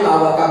ก็ไปมา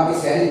ว่ากรรมพิ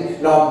เศษ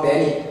ลองแต่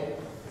นี่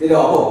ที่เรา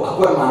บอกเอาค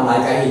นมาหลาย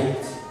ใจ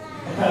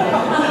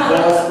เรา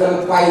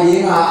ไปดิ่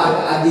ง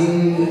ดิ่ง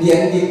เลี้ย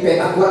งดิ่งเป็น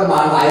เอาคนมา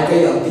หลายใจ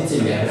อย่างที่จริ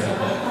งเนี่ย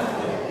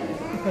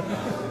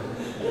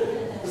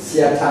เสี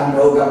ยทำเร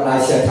ากับนาย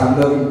เสียทำเ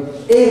รา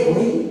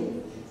บุ้ย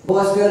บอ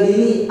สเกอร์ลี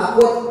นี่เอาค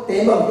นเต็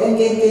มแบบเ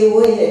ก่งๆเ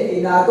ว้ยปี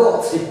นาโต้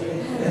สิ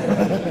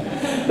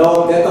ลอง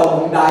แต่ต้อง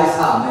ได้ส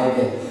ามไอ้เ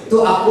นี่ยตัว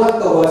อักวัด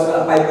ตัว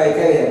ไปแ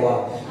ค่ไหนวะ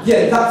เย็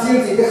นทับชื่อ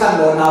จิตขันโ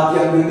ดนาเพี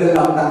ยงเดินล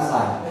ำตั้งส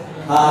าย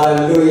ฮาเล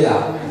ลูยา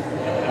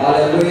ฮาเล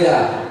ลูยา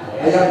ไ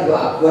อ้ยังตัว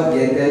อักวัดเ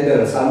ย็นเดิ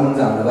นสามมัน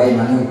จังเลยไป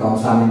มันยังกอง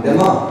สามเต็ม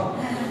มั้ง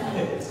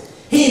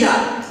ฮีน่ะ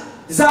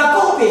จาก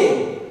ก็เป็น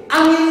อั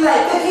นนี้แหละ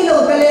ก็ที่เรา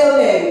ไปเร็ว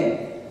เลย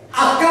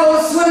อักเกา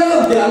ส่วนเรา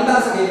เดินตั้ง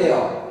สักทีเดีย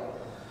ว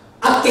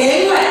อักเก่ง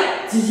เลย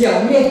จีเจียว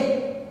เนี่ย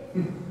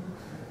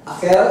อัก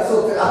เกาสุ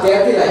ดอักเกา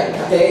ที่ไหน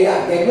อักเก่ง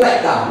เลย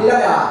ต่างที่เรา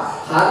เนี่ย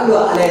หาตัว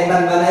อะไรมั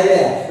นให้เล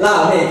ยล่า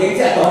เนี่ยเก่ง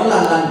จะตอน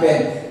ลันเป็น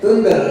ตุ้น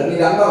เดินมี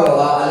ดังก็แบบ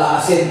ว่าอะไร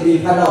เซนปี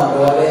พนอนตั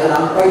วเลยอะไร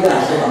ไปได้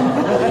ใช่ไหม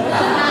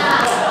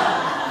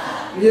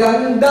มีดัง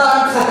ด้าน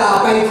ขาตา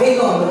ไปเที่ยง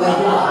ตัวที่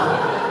ว่า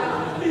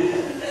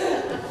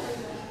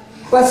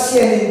ปัสย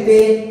านินเต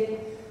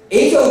ไอ้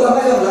โจก็ไ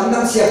ม่ต้องลำ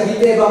นั่งเสียบี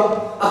เตบัง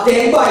อ่ะเก่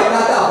งบ่อยน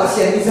ะแต่ปัส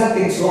ยานิสัน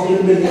ติงสวงยื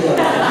นนี่เลย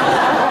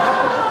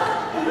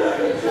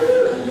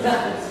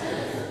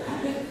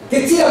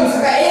ที่เชื่อมสั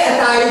กเอ๊ะ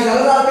ตายสัก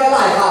เราไปไ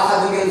ล่ขาขัด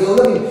เงินโซ่แ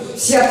ล้ว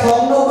เสียท้อง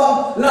โน้บัง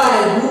ไล่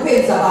รู้เป็น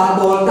สบานโ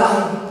ดนดัง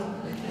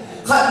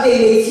ขัดเดี๋ย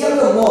วเชื่อม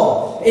ลงโม่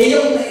ไอ้ย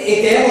งไอ้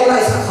แกมันไล่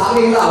สักขาเ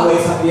ลี้ยงเหล่าเลย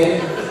สักเดียน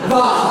บ้า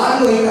หัน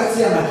เลยกัดเ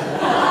ชื่อม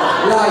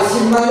ไล่ชิ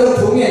มมันรู้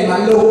ถุงเงินมั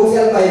นรู้เ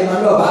ชื่อไปมัน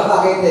รู้บ้าบ้า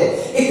กันเลย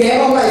ไอ้แก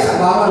มันไล่สัก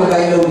บ้ามันเลยไล่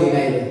รู้ยังไง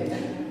เลย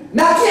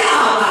นักเที่ย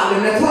วเลย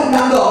นะทุนน้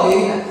ำดอกเอ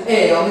งนะ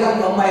เราไม่ต้อง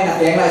น้องไม่นะ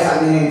แกงไล่สัก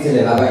นี่เฉ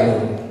ลี่ยบ้าไปรู้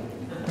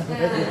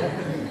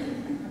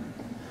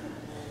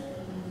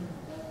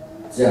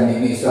จะ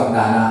มีส่วน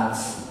ด้านน่ะ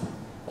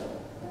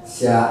เ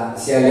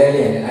สียเล่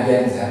นอะไร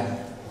นี่จ้ะ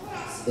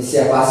เสี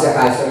ยภาษาไท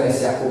ยส่วนเ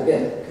สียคู่เป็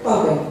นก็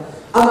เป็น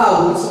อามา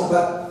หุ่นส่งแบ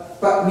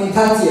บมี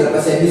ท่านที่เร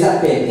าเสียมีท่าน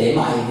เป็นเตะให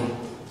ม่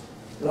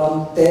ลอง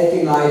เตะ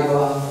ที่ไหน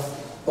ว่า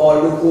ตอน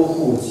ลูก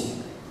คู่จี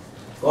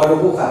ตอน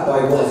ลูกขัดต่อ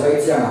ยบอลใช้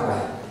เชี่ยงไป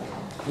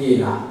ที่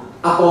น่ะ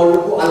ตอนลู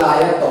กอะไร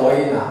ต่อย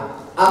น่ะ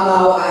อามา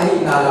ว่าไอ้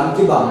น่ะลำ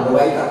ที่บังเอาไ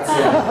ว้ตัดเ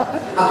ชี่ยง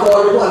ตอน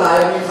ลูกอะไร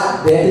มีขัด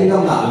เดะที่ต้อ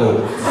งหนักเลย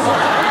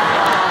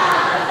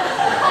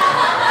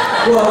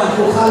กลัวมัน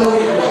ถูกฆ่าโล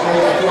หิตหรือใคร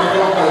ที่มัน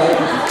ต้องไป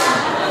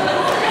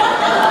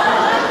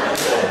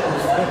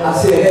อา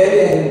เซีย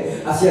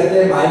เต้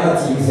หมายมา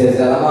จีบเสียแ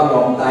ล้วมาล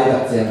องตายแบ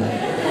บเจน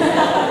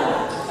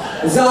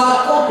จาก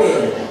ก็เป็น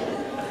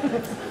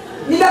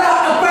นี่ถ้า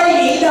เอาไปห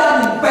นีดัน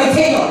ไปเ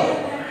ที่ยว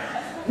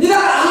นี่ถ้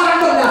าหา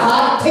ตัวนะหา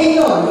เที่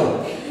ยวนี่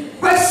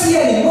ไปเสีย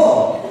นี่โม่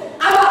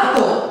อะไร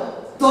ตัว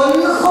ค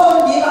น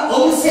นี้มาอ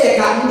งค์เสก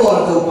กันบอล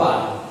ตัวไป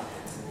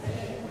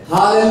ฮ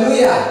าเลลู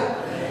ยา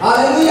ฮา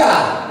เลลูยา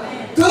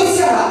ตัว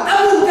siapa?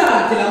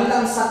 Amukan dalam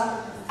bangsa.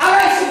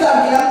 Apa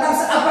sudah dalam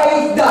bangsa apa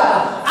yang dah?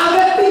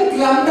 Apa pun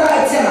dalam bangsa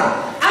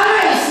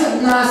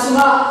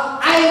sunga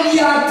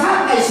idea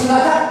thak ai sunga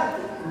thak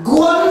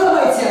guan lo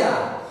mai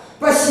chana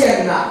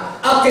pasien na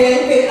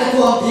aken pe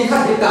atuang pi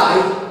khat dai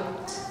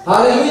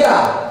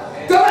hallelujah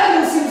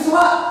kawan sim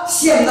sunga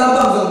siam na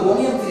bang jong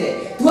bong yam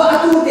ti tua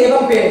atu te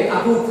bang pen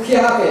aku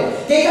khia pen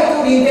ke ka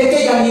tu ring pe ke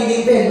ka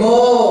ning pen no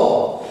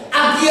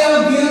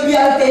agia bil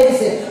bial te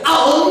se a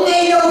ong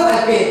nei lo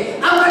ha pe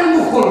aman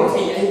mu khol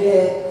thi ai de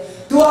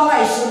tua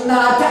mai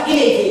sunna ta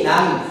ile ti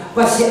nan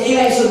pasien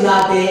ile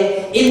sunna te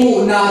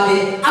imu na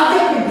te ave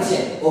pin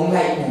pasien ong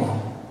nai mu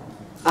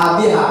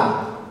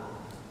abihan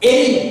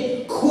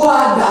ini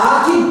khwa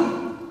da kin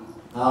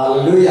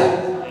hallelujah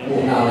mu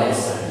na lai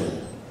sa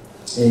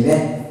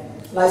amen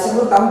lại xem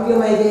nó tắm kia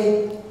mày đi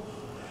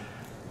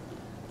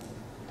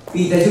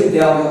Peter chụp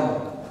đeo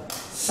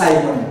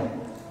Simon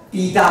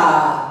Peter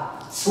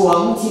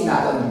xuống chỉ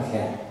là tao mình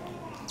khe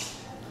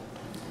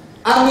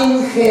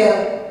anh khe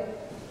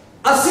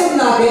anh xem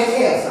là bé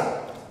khe sao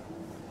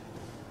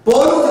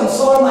bố lúc thằng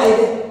xôi mày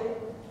đi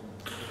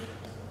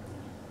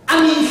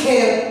anh khe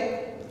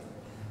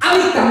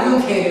anh tắm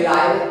không khe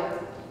lại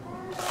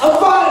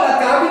ông ba là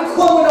cả biết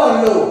không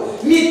đòn lù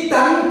mít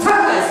tắm thắt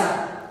lại sao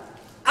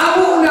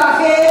amu na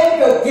khe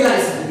pe kilai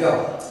sibyo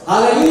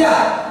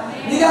hallelujah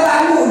dida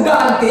amu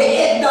dante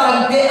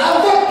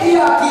ave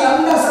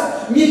kiam na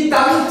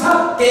mitam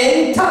thap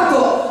ken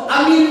thato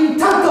amin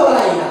thato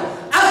laina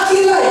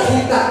akilai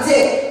hita che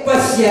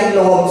pasien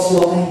lom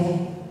suai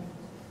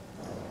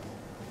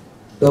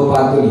to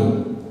patu ni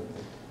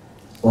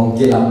ong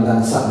kilam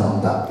dan sak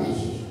nong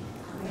tapi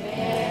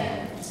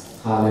amen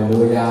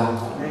hallelujah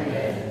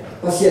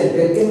pasien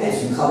pen ken ai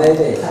sun khabe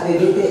te khade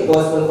te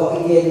gospel ko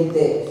igen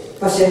te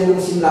pasien lung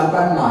sim lam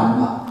pan man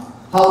ma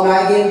hau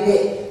nai gen te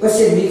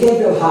pasien mi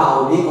ke pe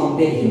hau ni ong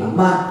te hi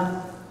ma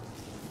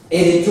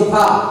e chu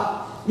pa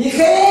mi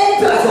ke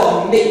pe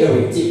zong de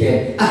de chi pe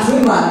a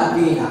chu ma na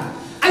pi na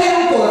ai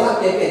ang to ta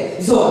te pe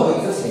zo to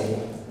so se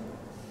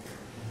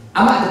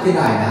ama ta pi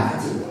nai na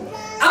chi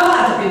ama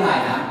ta pi nai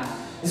na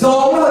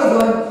zong lo i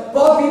gon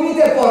po pi mi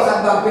te por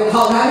khat bang pe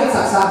hau nai ni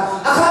sak sa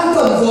a khan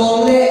ton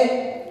zong le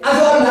a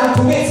zong na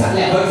thu me sak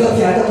le ho zo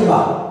pia ta ki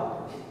ba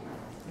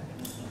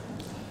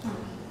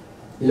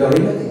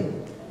Ilori nati.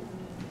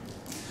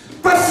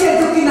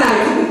 Pasien tu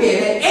kinai tu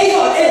bebe,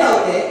 eyo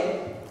te,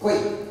 koi,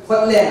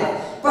 hot lena.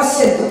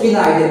 Pasien tu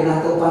kinai de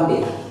na to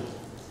pande.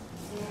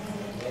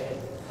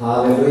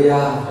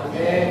 Hallelujah.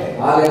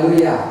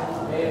 Hallelujah.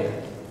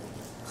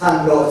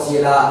 Khan lo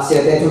sila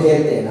siete tu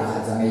gente na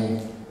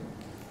khajangai.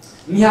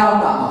 Miao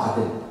ma ma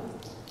khatin.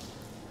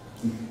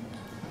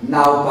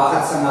 Nau pa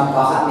khat sangam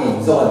pa khat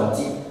ne zon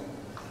chi.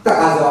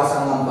 Taka zo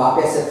sangam pa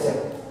pe set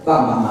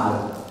bang ma ma.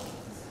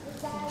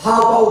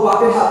 Hao bau ba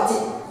pe hap chi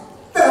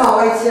ta hao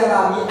ai chia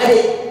na mi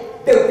ade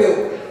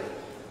peu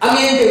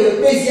angen peu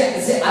pe sia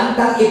se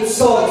antang ip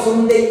so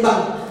sum de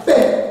bang pe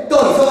to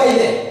so ai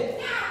le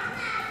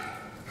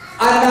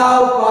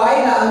anau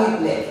pai na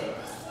angit le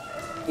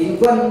in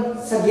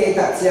kon sagi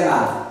tak chia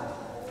na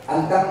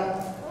antang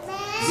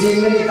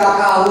jing ni ta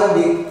ka awan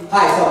di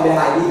hai som de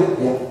hai di được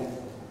ya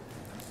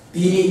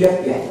pi ni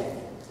được ya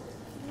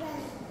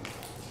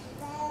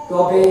to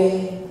pe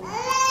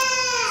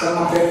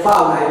sama pe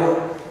pau nai lo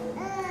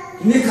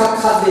ni khát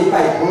khát đi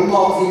phải muốn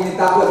mong gì người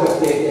ta vừa được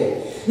thế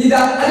ni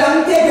đang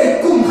adam thế về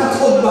cùng khát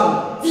thôn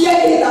bằng tia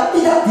đi ta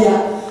tia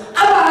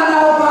ama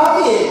nào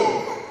bảo gì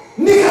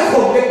ni khát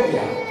thôn biết gì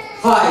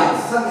hai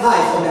sang hai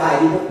không hai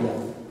đi biết gì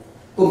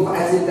cùng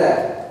phải xin thế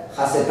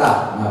khát sẽ ta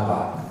mà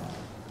bảo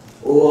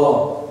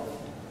ô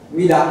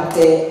mi đang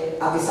thế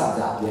áp cái sạp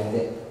giáp vậy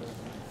thế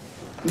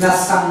na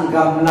sang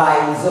gam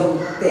lại zum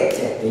tệ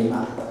chết đi mà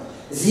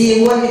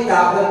gì muốn người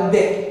ta vẫn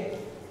biết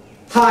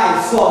hai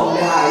son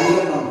để hai đi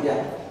nó biết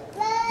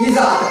Hiza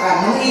atakan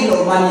nang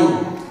ilo mani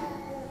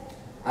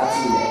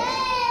atile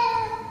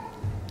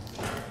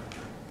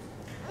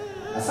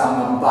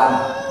asam mampan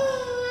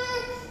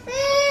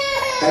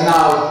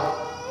kanal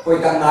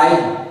koi kanai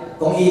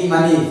kong eat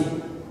mani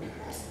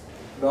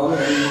dong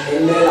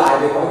elle lai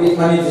de kong eat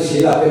mani tu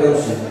sila pero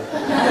su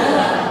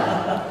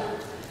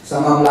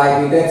samam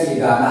lai bi de chi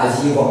ga na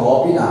ji ko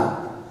mo pi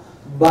na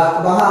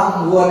ba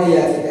bahang buan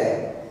ya ti te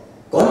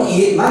kon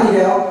eat mani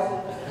de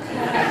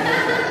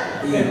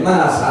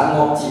mana sang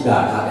ngọc chỉ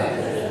đàn hạt đấy,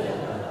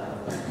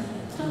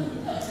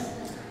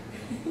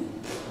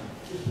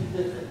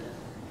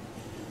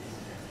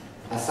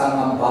 asam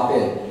mampa pe,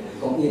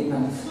 kong ít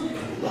nang,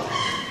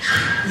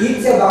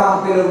 ít se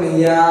bang pero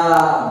niya,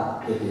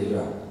 itu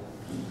juga,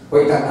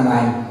 koi tak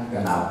nangai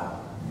kenal,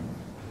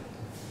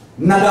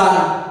 nadan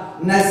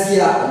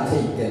nasia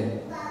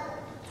antiken,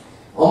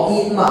 ong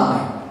ít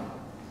mamai,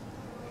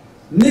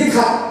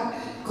 nikat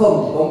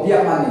kong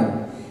biak manin,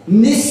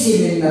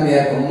 nisimin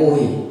namanya kong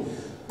muhi.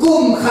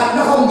 Kum khát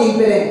nó không nhìn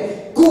về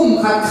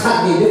kum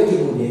khát đi được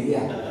kim mũi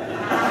đấy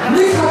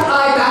ni khát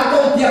ai ta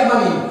công việc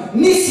mà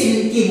ni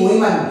xin kim mũi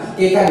mình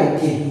cái lùng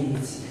kim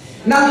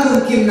năng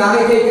lùng kim nào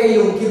cái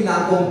lùng kim nào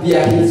công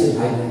việc đi sự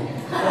hay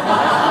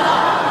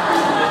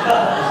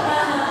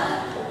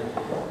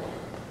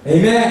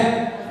amen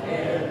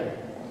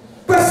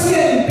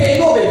pasien pe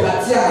no be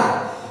phát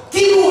ra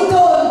kim mũi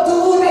tôn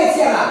tu này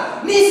ra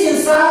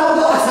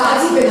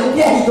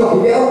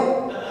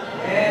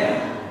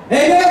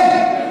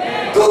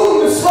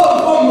sâu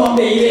không mong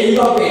để về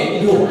vào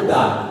về đủ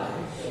đàn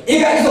ý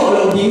cái rồi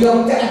lòng nhìn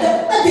lòng chắc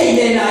tất để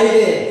này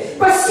này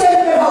bác sĩ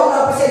phải hậu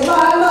là bác sĩ mà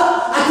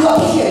anh thua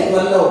cái chuyện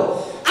tuần lâu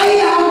ai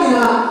làm gì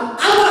là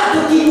anh lại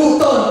được kỳ mù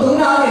tổn đúng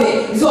nào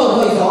này rồi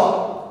hơi gió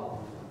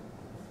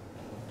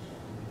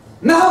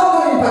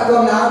nào mình bắt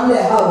đầu làm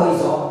để hậu hơi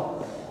gió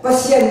bác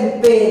sĩ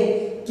về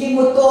kỳ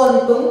mù tổn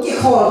đúng cái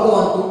khó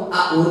tổn đúng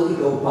áo cái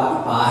đồ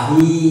bà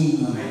hi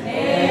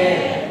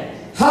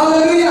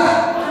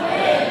hallelujah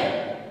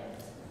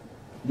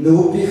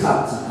nụ bị khát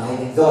chỉ ai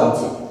rồi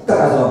chỉ tất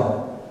cả rồi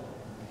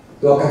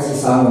tôi các chị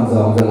sáng mình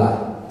rồi trở lại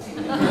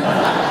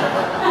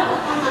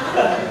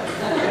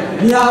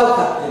nhau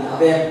khát gì nào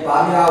về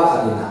ba nhau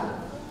khát gì nào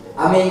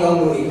mình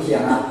không nuôi kia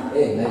na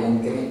này anh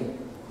cái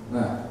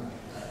này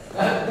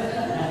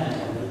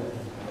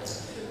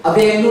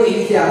về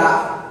nuôi kia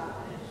na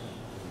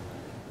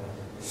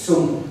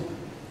sum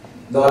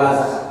đó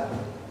là gì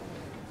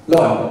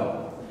lon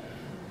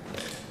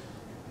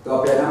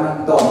tôi bây giờ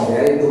mình tổng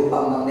để đủ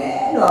bằng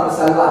nè nó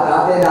sản vật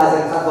đó bây giờ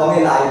sẽ khát có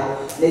mấy lại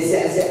để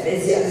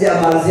sẽ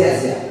mà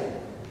sẽ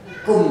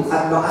cùng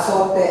khát đó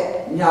sốt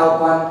tệ nhau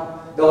quan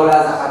đó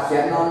là khát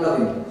chén non là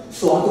mình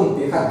xuống cùng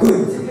bị khát gửi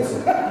chỉ cái số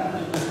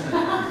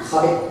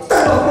khát đấy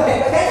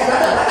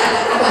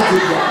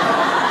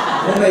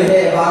nên mình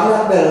để bám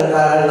là bờ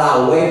là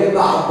lẩu với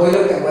bảo với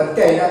lúc cảnh vật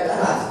cây đó đã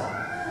là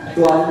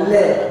tuần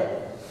lệ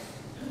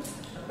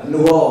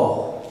nuo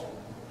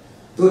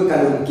tôi cả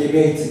đồng kiếm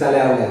mình chỉ ta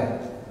leo này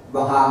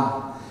bằng hàng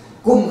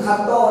cùng khát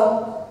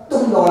to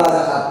tung đó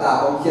là khát ta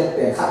công khiết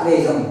để khát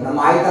đây rồi là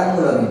máy tăng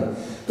mưa rồi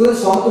tôi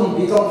sống tung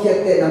bị công khiết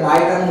để là máy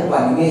tăng một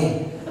bản nghe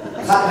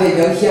khát về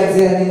giống khiết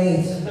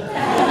riêng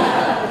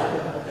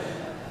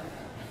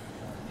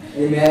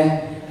đi amen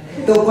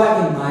tôi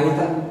quan niệm máy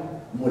tăng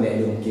một lẽ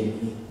đồng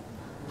kiếm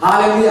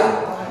hallelujah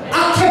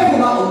ác khép của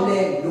nó ổn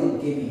định đồng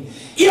kiếm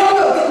yêu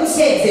cầu cái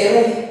sẽ dễ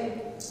lên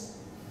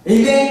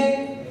amen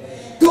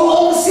tôi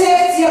ông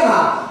sẽ gì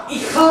mà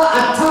ikha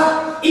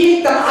attack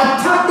ini tam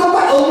attack tu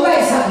pat ông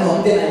lại sát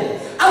nom thế này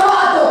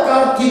ama to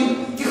cao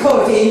kim cái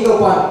khổ thì tôi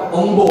quan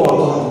ông bồ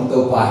tôi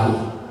tôi qua hi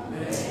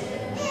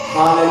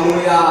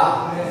hallelujah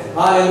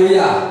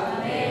hallelujah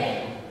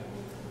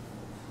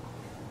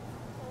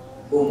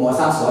ông mua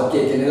sang sổ kia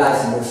cái này lại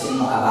sinh một sinh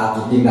mà à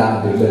kịp đi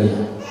làm được rồi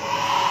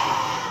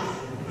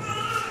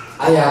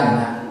ai ăn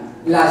nè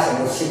lại sinh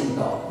một sinh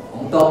to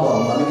ông to bồ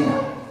mà cái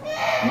nào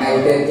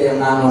ngày tên kia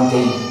ngang non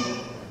gì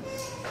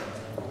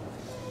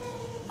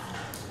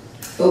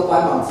tôi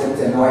quan bằng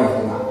xem nói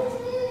thế nào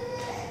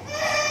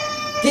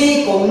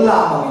khi cũng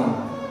là mình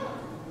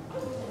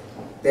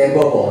tên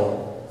bố bố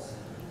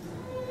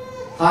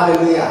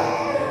hallelujah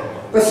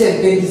bác sĩ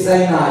tên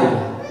design này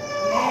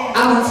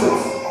anh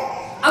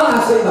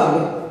sẽ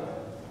bằng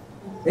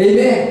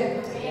amen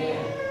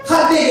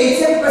hạt để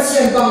xem bác sĩ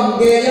bằng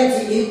ghê em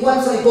chỉ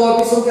quan sai coi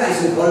cái số cái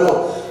sự có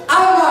lâu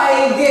anh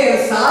này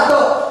ghê sao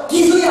đó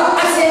khi tôi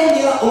anh xem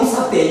như ông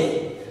sắp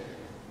tới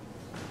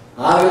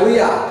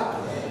hallelujah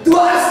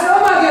tôi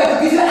asal mà cái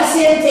tôi cứ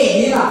asal thế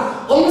này là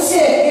ông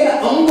sẽ cái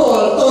là ông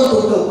đồ tôn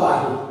tôi phải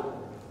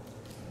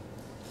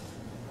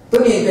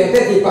tôi nhìn về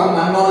cái thì bằng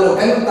mà nó là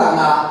cái chúng ta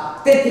là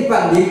cái thì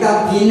bằng đi tam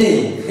pin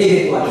này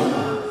cái quan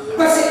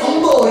bác sĩ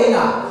ông đồ này nè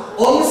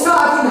ông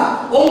sa thế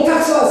nào ông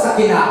thắc so sa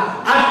thế nào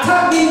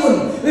thắc đi mun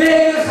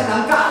lên khả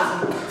năng cả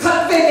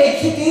khát về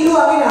cái khi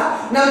luôn cái nào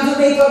nam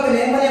chúng mình có cái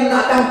này mà em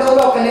nát tăng tàu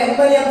đó cái này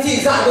mà em chỉ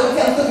giả đối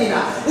với em tôi thì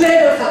nào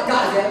lên khát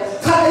cả thế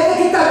khát đấy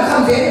cái tăng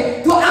không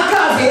thế tôi ác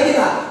cả thế đi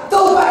nào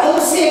tôi phải ông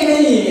xem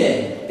cái gì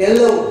vậy để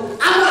lâu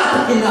anh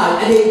là cái này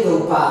anh đi tôi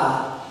phải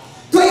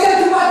tôi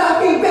đã chúng ta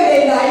tìm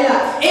cái này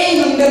là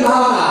em dùng đâm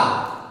hàng à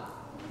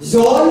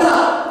rồi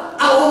là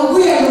ông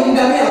quyền dùng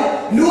đâm em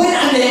nuôi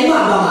anh em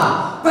mà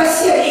bác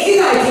sĩ cái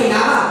này thì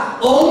nào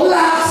ông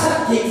là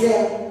sắc kịch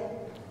thế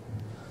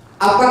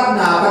apa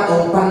na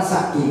ông pan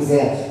sắc kịch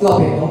thế tôi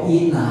phải ông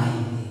ít này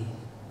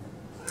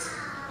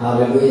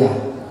hallelujah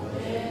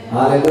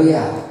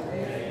hallelujah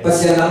bác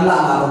sĩ nắm lại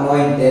mà ông nói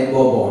tên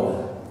bố bố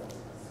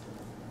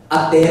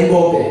tên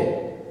bố bề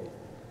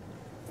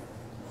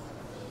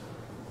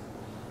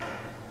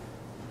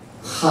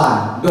hàn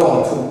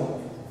đồ chung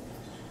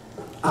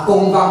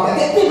công vang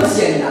cái bác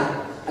sĩ na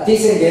thì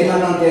sẽ nghe mà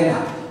nói thế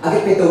nào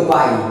cái tôi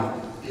bài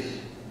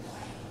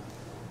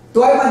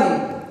tôi mà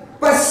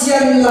bác sĩ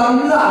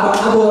làm là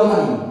bằng abo mà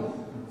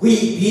huy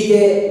bị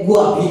cái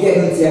vua bị cái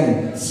hơn xem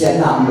sẽ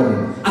làm được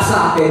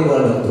asa cái vua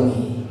được tôi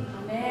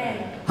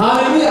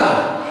hallelujah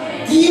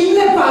kim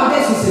này bằng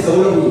cái sự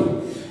sự rồi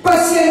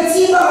bác sĩ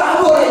chỉ bảo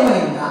abo này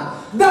mà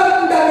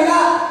đâm đâm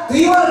là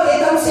tuyว่าcái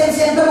tâm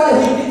xem tâm là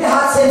huy bị cái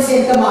hạt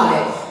xem tâm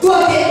này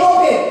tôi cái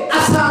bố về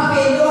asa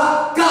cái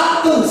đó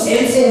cả tuần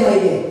xem này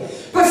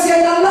bác sĩ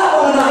làm là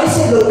ông nói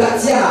sẽ được cả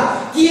cha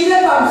kim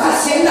này bằng khát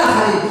xem là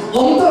hay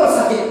ông tôi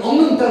sakit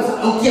ông tôi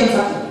sakit ông kiam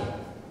sakit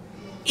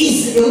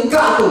is ông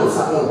cả tuần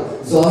sakit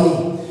rồi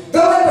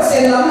các bạn bác sĩ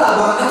làm là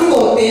bằng aki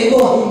bộ tế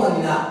bộ hi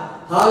mình na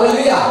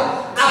hallelujah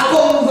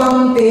akong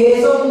vang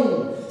tế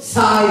song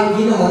sai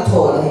đi nó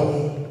thổi này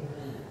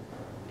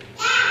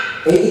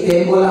ấy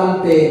tế bộ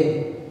làm tế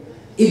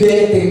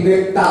ibe tiếng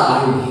việt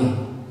ta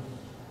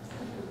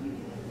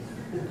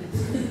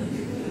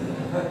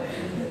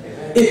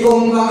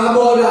ikong mga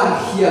bolan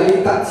hiya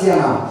itak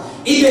siya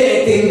ibe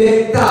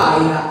timbe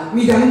taina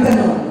midang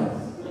kanon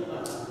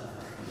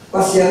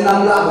pasyan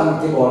nam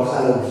laban ki bol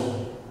khalo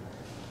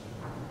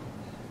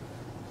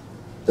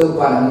to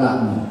panam nak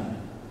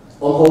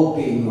om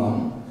hopi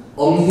nuam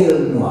om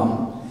hil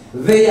nuam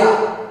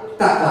veya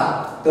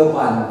taka to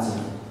pan chi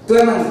to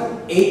man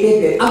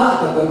ete ama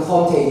to kon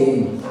khom the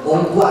yin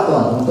om kwa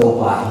ton to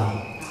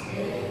pai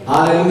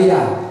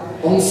haleluya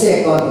om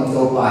se kon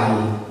to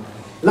pai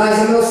lai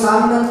sa lo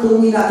sam nang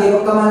tungina ke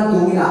kaman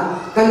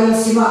tungina kanong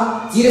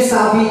sima jire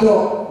sabi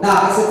to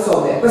na kaset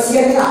so de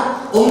pasyan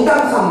na om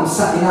tam kham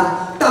sa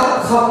ina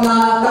tak kham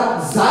na tak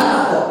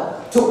zana to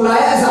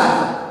chuklai azan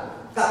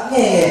tak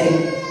ne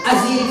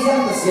azir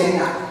jam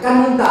pasyan na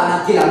kanong ta na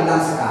kilang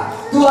dang saka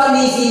tuan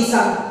ni jin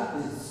sang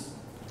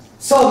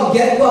som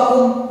get wa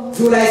kum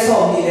julai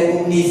som ni le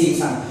kum ni jin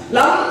sang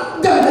lam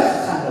dang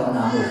dak khan lo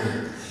na mo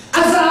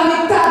azan ni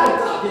ta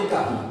ka bi ka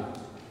bi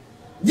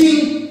jin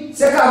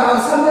sekarang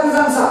sampai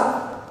samsa,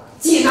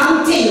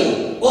 jinang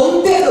tiyo,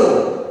 om tiyo,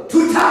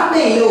 tutak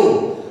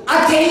niyo,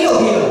 atiyo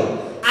hiyo,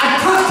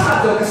 atas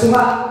atau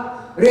kesuma,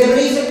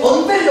 revolusi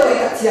om tiyo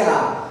ikat siapa,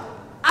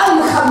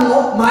 am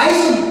kamu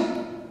main,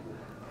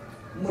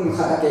 mun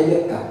kata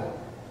kebet kan,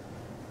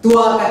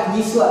 tua kat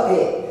niswa te,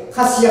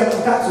 khasiat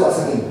kat suat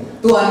saking,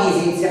 tua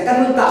ni sih,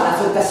 kan mun tak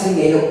nak kasih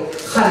niyo,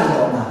 kan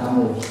lo nak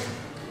kamu,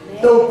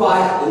 tu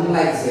payah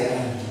umai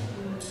siapa,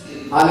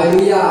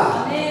 haleluya,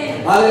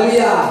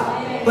 haleluya.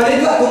 Pada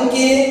dua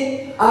tungki,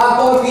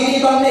 kau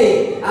pilih bang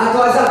ni,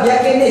 kau azab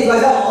yakin ni, kau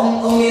azab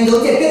orang yang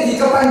doket di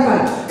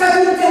kapan-kapan.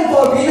 Kau kan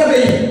kau pilih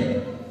ni,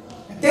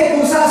 kau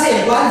usah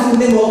seban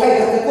sudah mau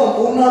kau kau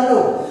punan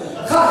lo.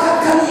 Kau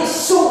ni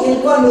sok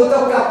in kau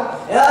nutuk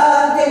kau. Ya,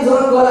 nanti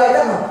orang kau lain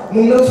tak,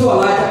 mungkin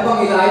suara lain tak, bang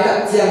lain tak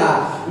siapa.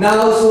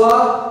 Now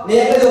suara,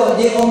 ni kau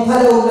di om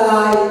padu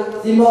lain,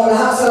 di mau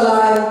lahak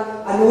selai,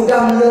 anu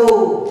dam lo.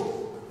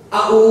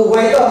 Aku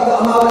wajar untuk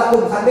amal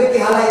aku, sampai ke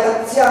halai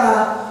tak siapa.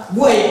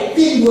 Buai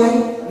pin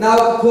buai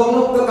na kuang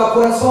nok to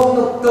kapuan som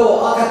nok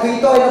to akatui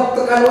toy nok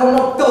to kanuan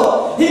nok to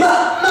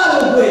hiba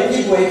malu buai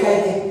pi buai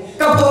kai te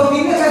kapur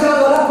pin ka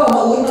sa wala pa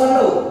maun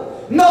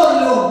no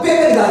lo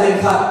bebe da den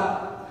kha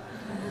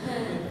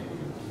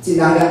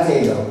cinang dan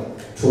thelo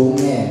chung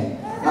nge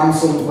nam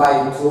sum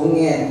pai chung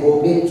nge ko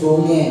bin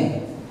chung nge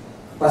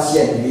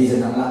pasien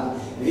vision ang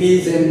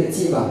vision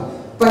chi ba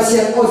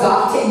pasien ko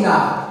za ke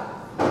na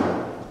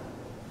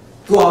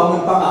tua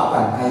mun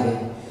pangapan kai de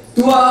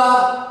tua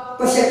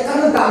pasien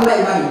kanu tam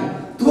lai mani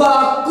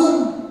tua kum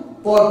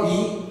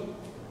porbi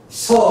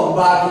som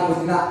ba ki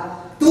putina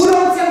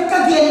turong jam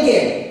ka gen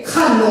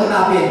khan no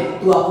na be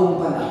tua kum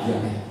pa na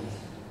ya ne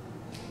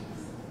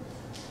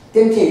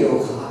tem ke ro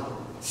kha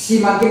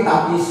si ma ke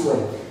ta pi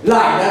suai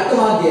lai da to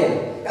ma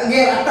gen ka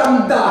ge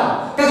atam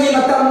dan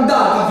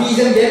ka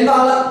vision gen ba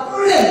la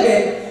len be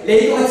le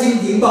ko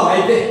chim ding ba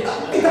ai be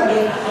ka ta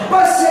be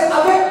pasien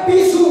ave pi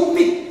su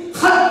pi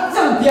khat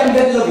jam pian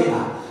gen lo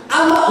bina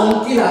ama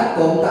ong kilat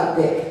kong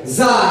takde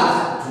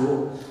zan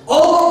tu o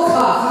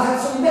kha kha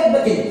sumbe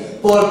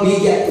bakin por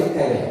biya tu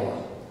kare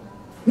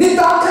ni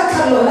ta kha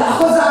khan lo na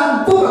ko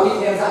zan bu ba ki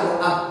kher zan lo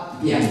am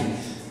bian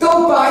to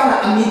pa na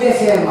ami be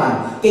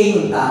kherman ke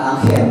nun ta nang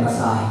kher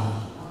masai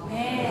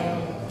amen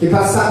ki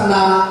pasak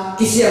na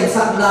ki siam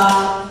sak na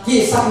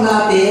ki sak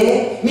na te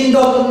min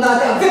do tum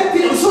na te vet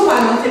pil suma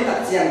nang ki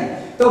tak sian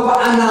to pa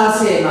ana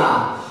se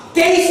ma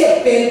ke se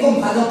pen kum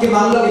phanong ki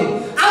mang lo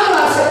bin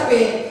ama se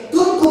pen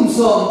tun kum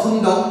som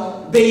tum dong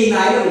be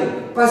nai lo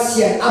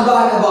pasien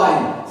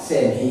aban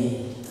sen hi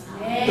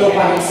to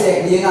pan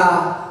se ni nga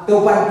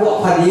to pan pu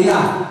phari nga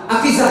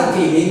akizan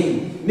ki ni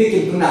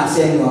mikin tuna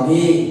sen no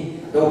hi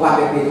to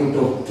pan be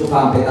tum tu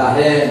pam pe ta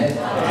hen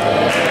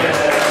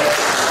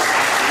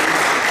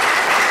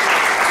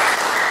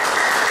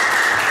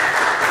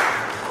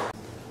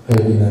hai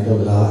bina to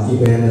la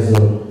ibena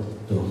zo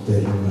to te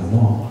na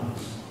no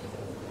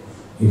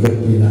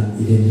ibet bina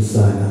idin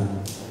sana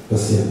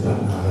pasien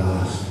pan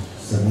ara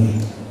sani